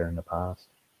happened there in the past.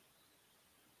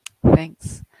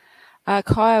 Thanks.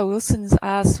 Kaya Wilson's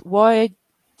asked, why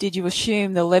did you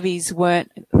assume the levies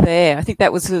weren't there? I think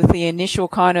that was the initial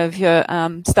kind of your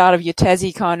start of your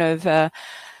Tassie kind of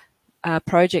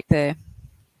project there.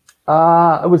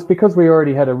 It was because we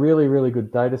already had a really, really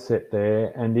good data set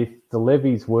there, and if the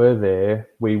levies were there,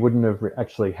 we wouldn't have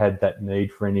actually had that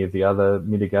need for any of the other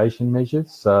mitigation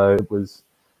measures. So it was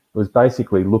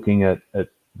basically looking at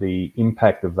the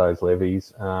impact of those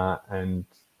levies, and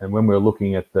when we were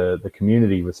looking at the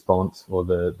community response or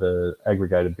the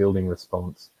aggregated building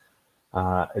response,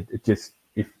 it just,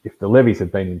 if the levies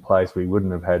had been in place, we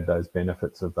wouldn't have had those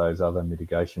benefits of those other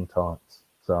mitigation types.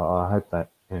 So I hope that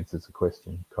answers the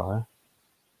question, Kaya.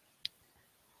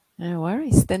 No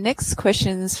worries. The next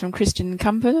question is from Christian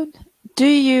Cumberland. Do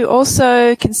you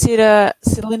also consider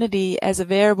salinity as a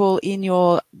variable in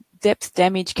your depth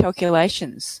damage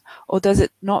calculations, or does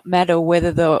it not matter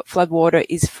whether the floodwater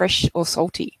is fresh or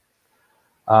salty?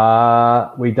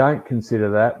 We don't consider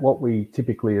that. What we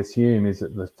typically assume is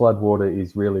that the floodwater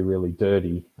is really, really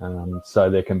dirty. So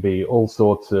there can be all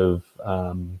sorts of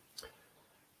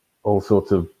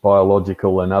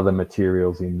biological and other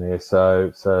materials in there.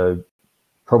 So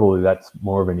probably that's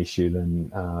more of an issue than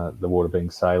the water being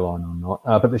saline or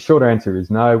not. But the short answer is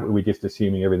no. We're just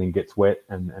assuming everything gets wet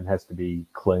and has to be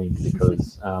cleaned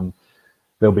because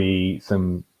there'll be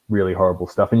some really horrible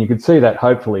stuff. And you could see that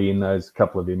hopefully in those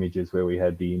couple of images where we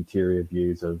had the interior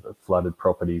views of flooded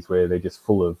properties where they're just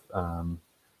full of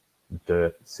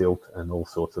dirt, silt and all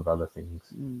sorts of other things.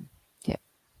 Yeah,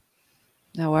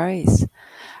 no worries.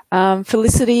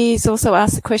 Felicity has also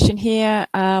asked a question here.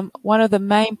 One of the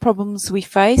main problems we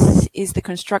face is the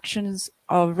constructions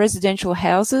of residential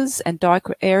houses and dike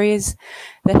areas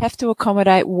that have to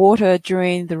accommodate water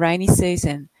during the rainy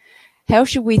season. How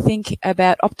should we think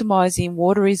about optimising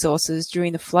water resources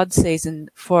during the flood season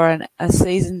for an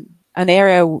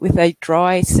area with a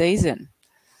dry season?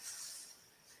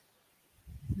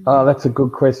 That's a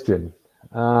good question.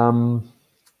 I'm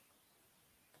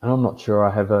not sure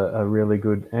I have a really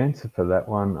good answer for that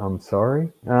one. I'm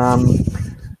sorry.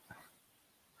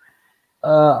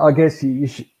 I guess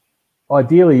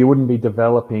ideally you wouldn't be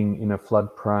developing in a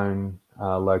flood-prone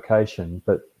location,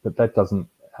 but that doesn't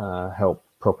help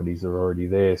properties that are already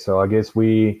there. So I guess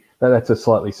that's a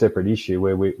slightly separate issue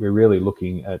where we're really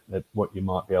looking at what you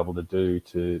might be able to do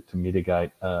to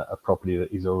mitigate a property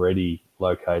that is already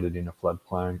located in a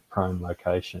flood-prone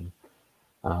location.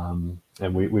 And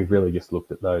we've really just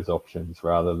looked at those options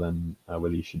rather than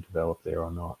whether you should develop there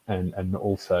or not, and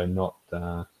also not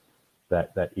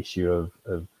that issue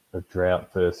of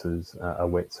drought versus a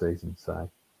wet season. So I'm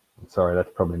sorry,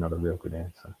 that's probably not a real good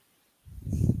answer.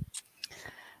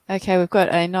 Okay, we've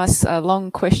got a nice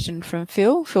long question from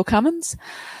Phil Cummins.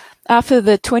 After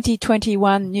the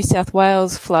 2021 New South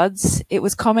Wales floods, it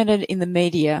was commented in the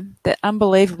media that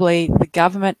unbelievably the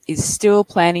government is still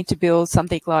planning to build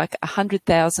something like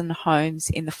 100,000 homes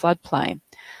in the floodplain.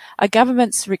 Are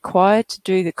governments required to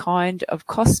do the kind of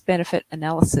cost-benefit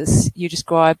analysis you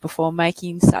described before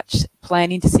making such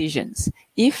planning decisions?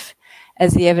 If,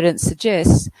 as the evidence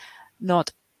suggests,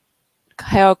 not,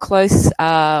 how close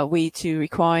are we to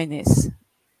requiring this?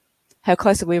 How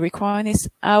close are we requiring this?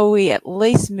 Are we at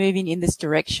least moving in this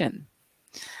direction?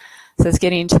 So it's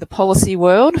getting into the policy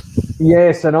world.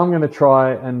 Yes, and I'm going to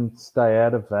try and stay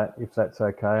out of that if that's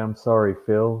okay. I'm sorry,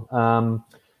 Phil.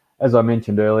 As I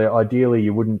mentioned earlier, ideally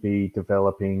you wouldn't be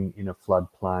developing in a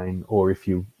floodplain, or if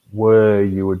you were,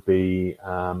 you would be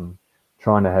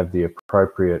trying to have the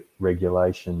appropriate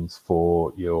regulations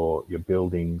for your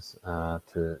buildings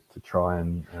to try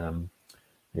and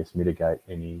mitigate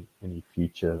any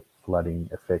future flooding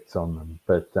effects on them.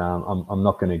 But I'm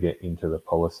not going to get into the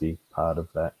policy part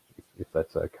of that, if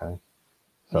that's okay.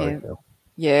 Sorry, Phil.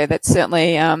 Yeah, that's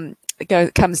certainly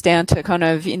comes down to kind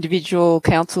of individual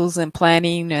councils and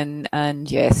planning,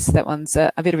 and yes, that one's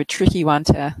a bit of a tricky one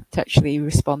to actually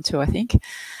respond to, I think.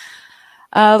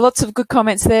 Lots of good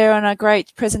comments there on a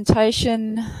great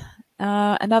presentation.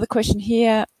 Another question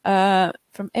here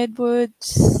from Edward.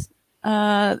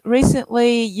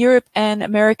 Recently, Europe and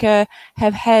America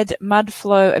have had mud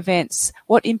flow events.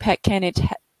 What impact can it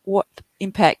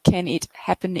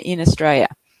happen in Australia?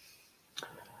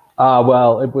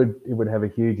 Well, it would have a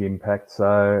huge impact. So,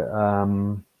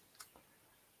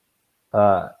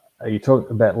 are you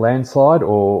talking about landslide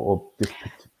or just?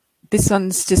 This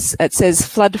one's just, it says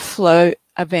flood flow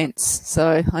events.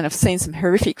 So, and I've seen some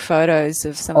horrific photos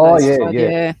of some of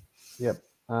those. Yep.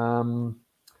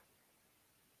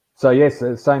 So yes,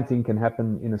 the same thing can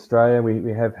happen in Australia.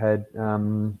 We have had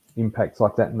impacts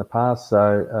like that in the past.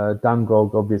 So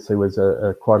Dungog obviously was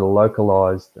quite a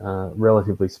localised,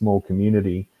 relatively small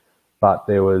community, but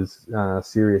there was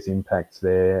serious impacts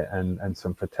there and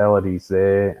some fatalities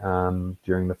there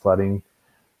during the flooding.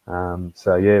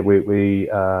 So yeah,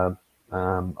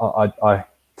 I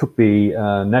took the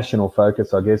national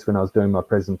focus, I guess, when I was doing my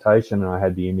presentation, and I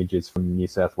had the images from New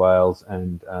South Wales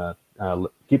and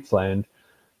Gippsland.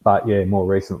 But yeah, more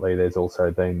recently, there's also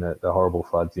been the horrible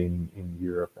floods in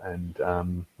Europe, and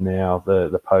now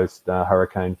the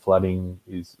post-hurricane flooding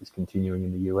is continuing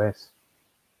in the US.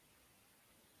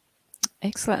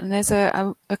 Excellent. And there's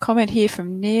a comment here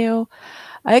from Neil.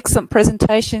 Excellent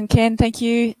presentation, Ken. Thank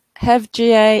you. Have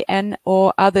GA and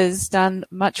or others done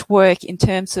much work in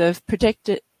terms of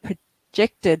projected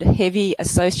heavy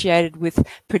associated with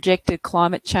projected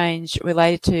climate change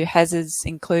related to hazards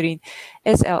including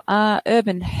SLR,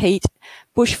 urban heat,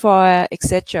 bushfire,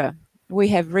 etc.? We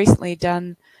have recently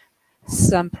done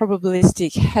some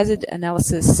probabilistic hazard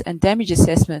analysis and damage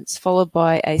assessments, followed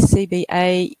by a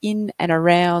CBA in and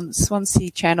around Swansea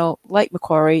Channel, Lake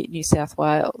Macquarie, New South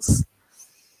Wales.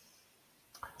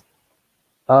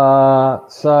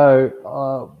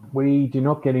 We do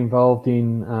not get involved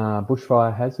in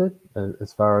bushfire hazard,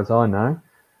 as far as I know.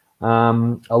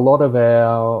 A lot of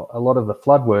the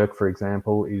flood work, for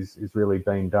example, is really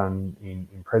being done in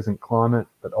present climate,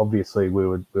 but obviously we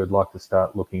would like to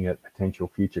start looking at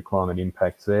potential future climate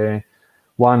impacts there.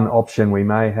 One option we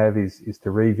may have is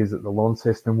to revisit the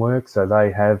Launceston work. So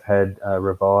they have had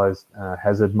revised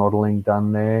hazard modelling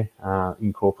done there,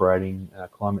 incorporating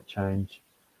climate change,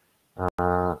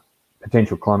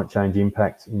 potential climate change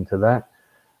impacts into that.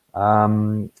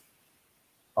 I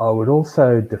would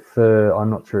also defer,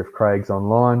 I'm not sure if Craig's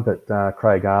online, but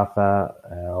Craig Arthur,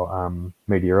 our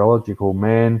meteorological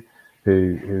man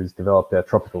who's developed our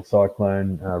tropical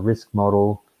cyclone risk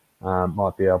model,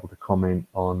 might be able to comment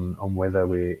on whether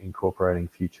we're incorporating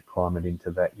future climate into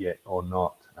that yet or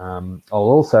not. I'll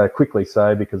also quickly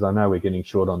say, because I know we're getting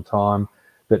short on time,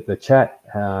 that the chat,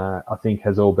 I think,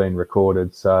 has all been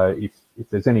recorded. So if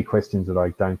there's any questions that I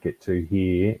don't get to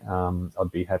here,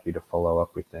 I'd be happy to follow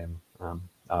up with them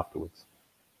afterwards.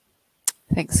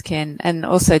 Thanks, Ken. And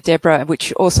also Deborah,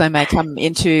 which also may come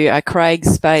into Craig's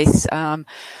space.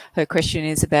 Her question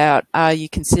is about, are you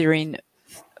considering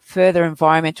further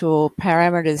environmental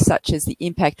parameters such as the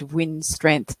impact of wind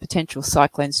strength, potential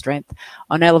cyclone strength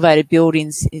on elevated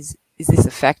buildings? Is this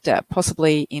a factor?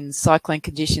 Possibly in cyclone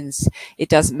conditions, it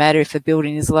doesn't matter if a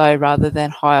building is low rather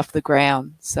than high off the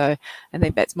ground. So I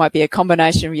think that might be a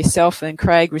combination of yourself and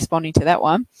Craig responding to that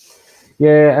one.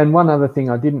 Yeah, and one other thing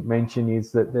I didn't mention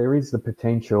is that there is the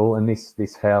potential, and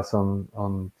this house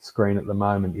on screen at the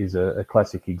moment is a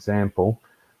classic example,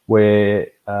 where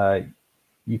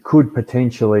you could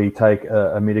potentially take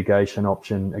a mitigation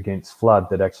option against flood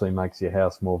that actually makes your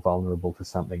house more vulnerable to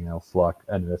something else, like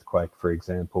an earthquake, for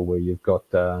example, where you've got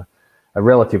a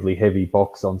relatively heavy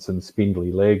box on some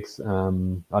spindly legs.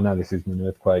 I know this isn't an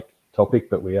earthquake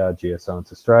topic, but we are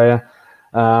Geoscience Australia.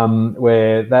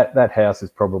 Where that house is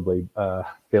probably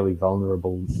fairly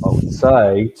vulnerable, I would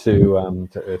say, to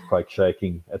earthquake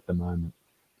shaking at the moment,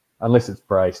 unless it's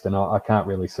braced, and I can't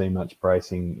really see much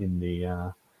bracing in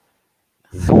the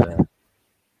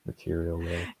material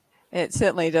there. It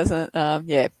certainly doesn't.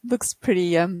 Yeah, looks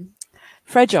pretty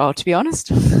fragile, to be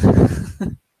honest.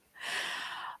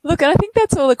 Look, I think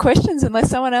that's all the questions, unless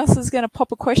someone else is going to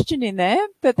pop a question in there.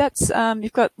 But that's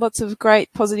you've got lots of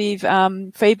great positive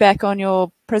feedback on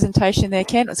your presentation there,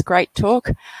 Ken. It was a great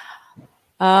talk.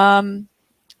 And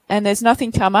there's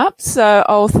nothing come up.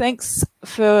 So thanks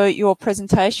for your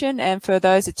presentation, and for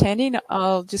those attending,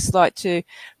 I'll just like to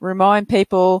remind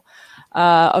people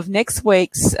of next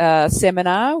week's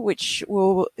seminar, which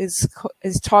is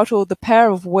titled "The Power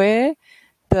of Where: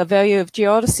 The Value of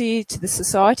Geodesy to the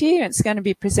Society." And it's going to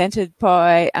be presented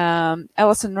by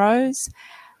Alison Rose,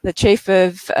 the Chief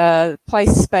of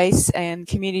Place, Space and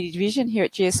Community Division here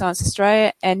at Geoscience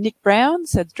Australia, and Nick Brown,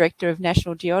 so the Director of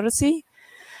National Geodesy.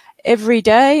 Every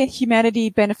day,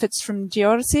 humanity benefits from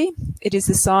geodesy. It is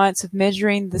the science of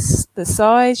measuring the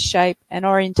size, shape and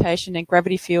orientation and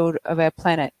gravity field of our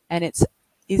planet, and it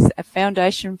is a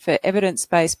foundation for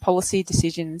evidence-based policy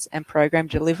decisions and program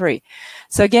delivery.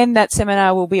 So again, that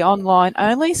seminar will be online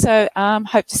only, so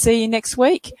hope to see you next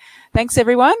week. Thanks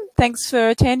everyone. Thanks for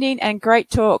attending, and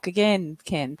great talk again,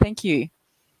 Ken. Thank you.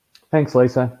 Thanks,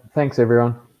 Lisa. Thanks,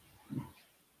 everyone.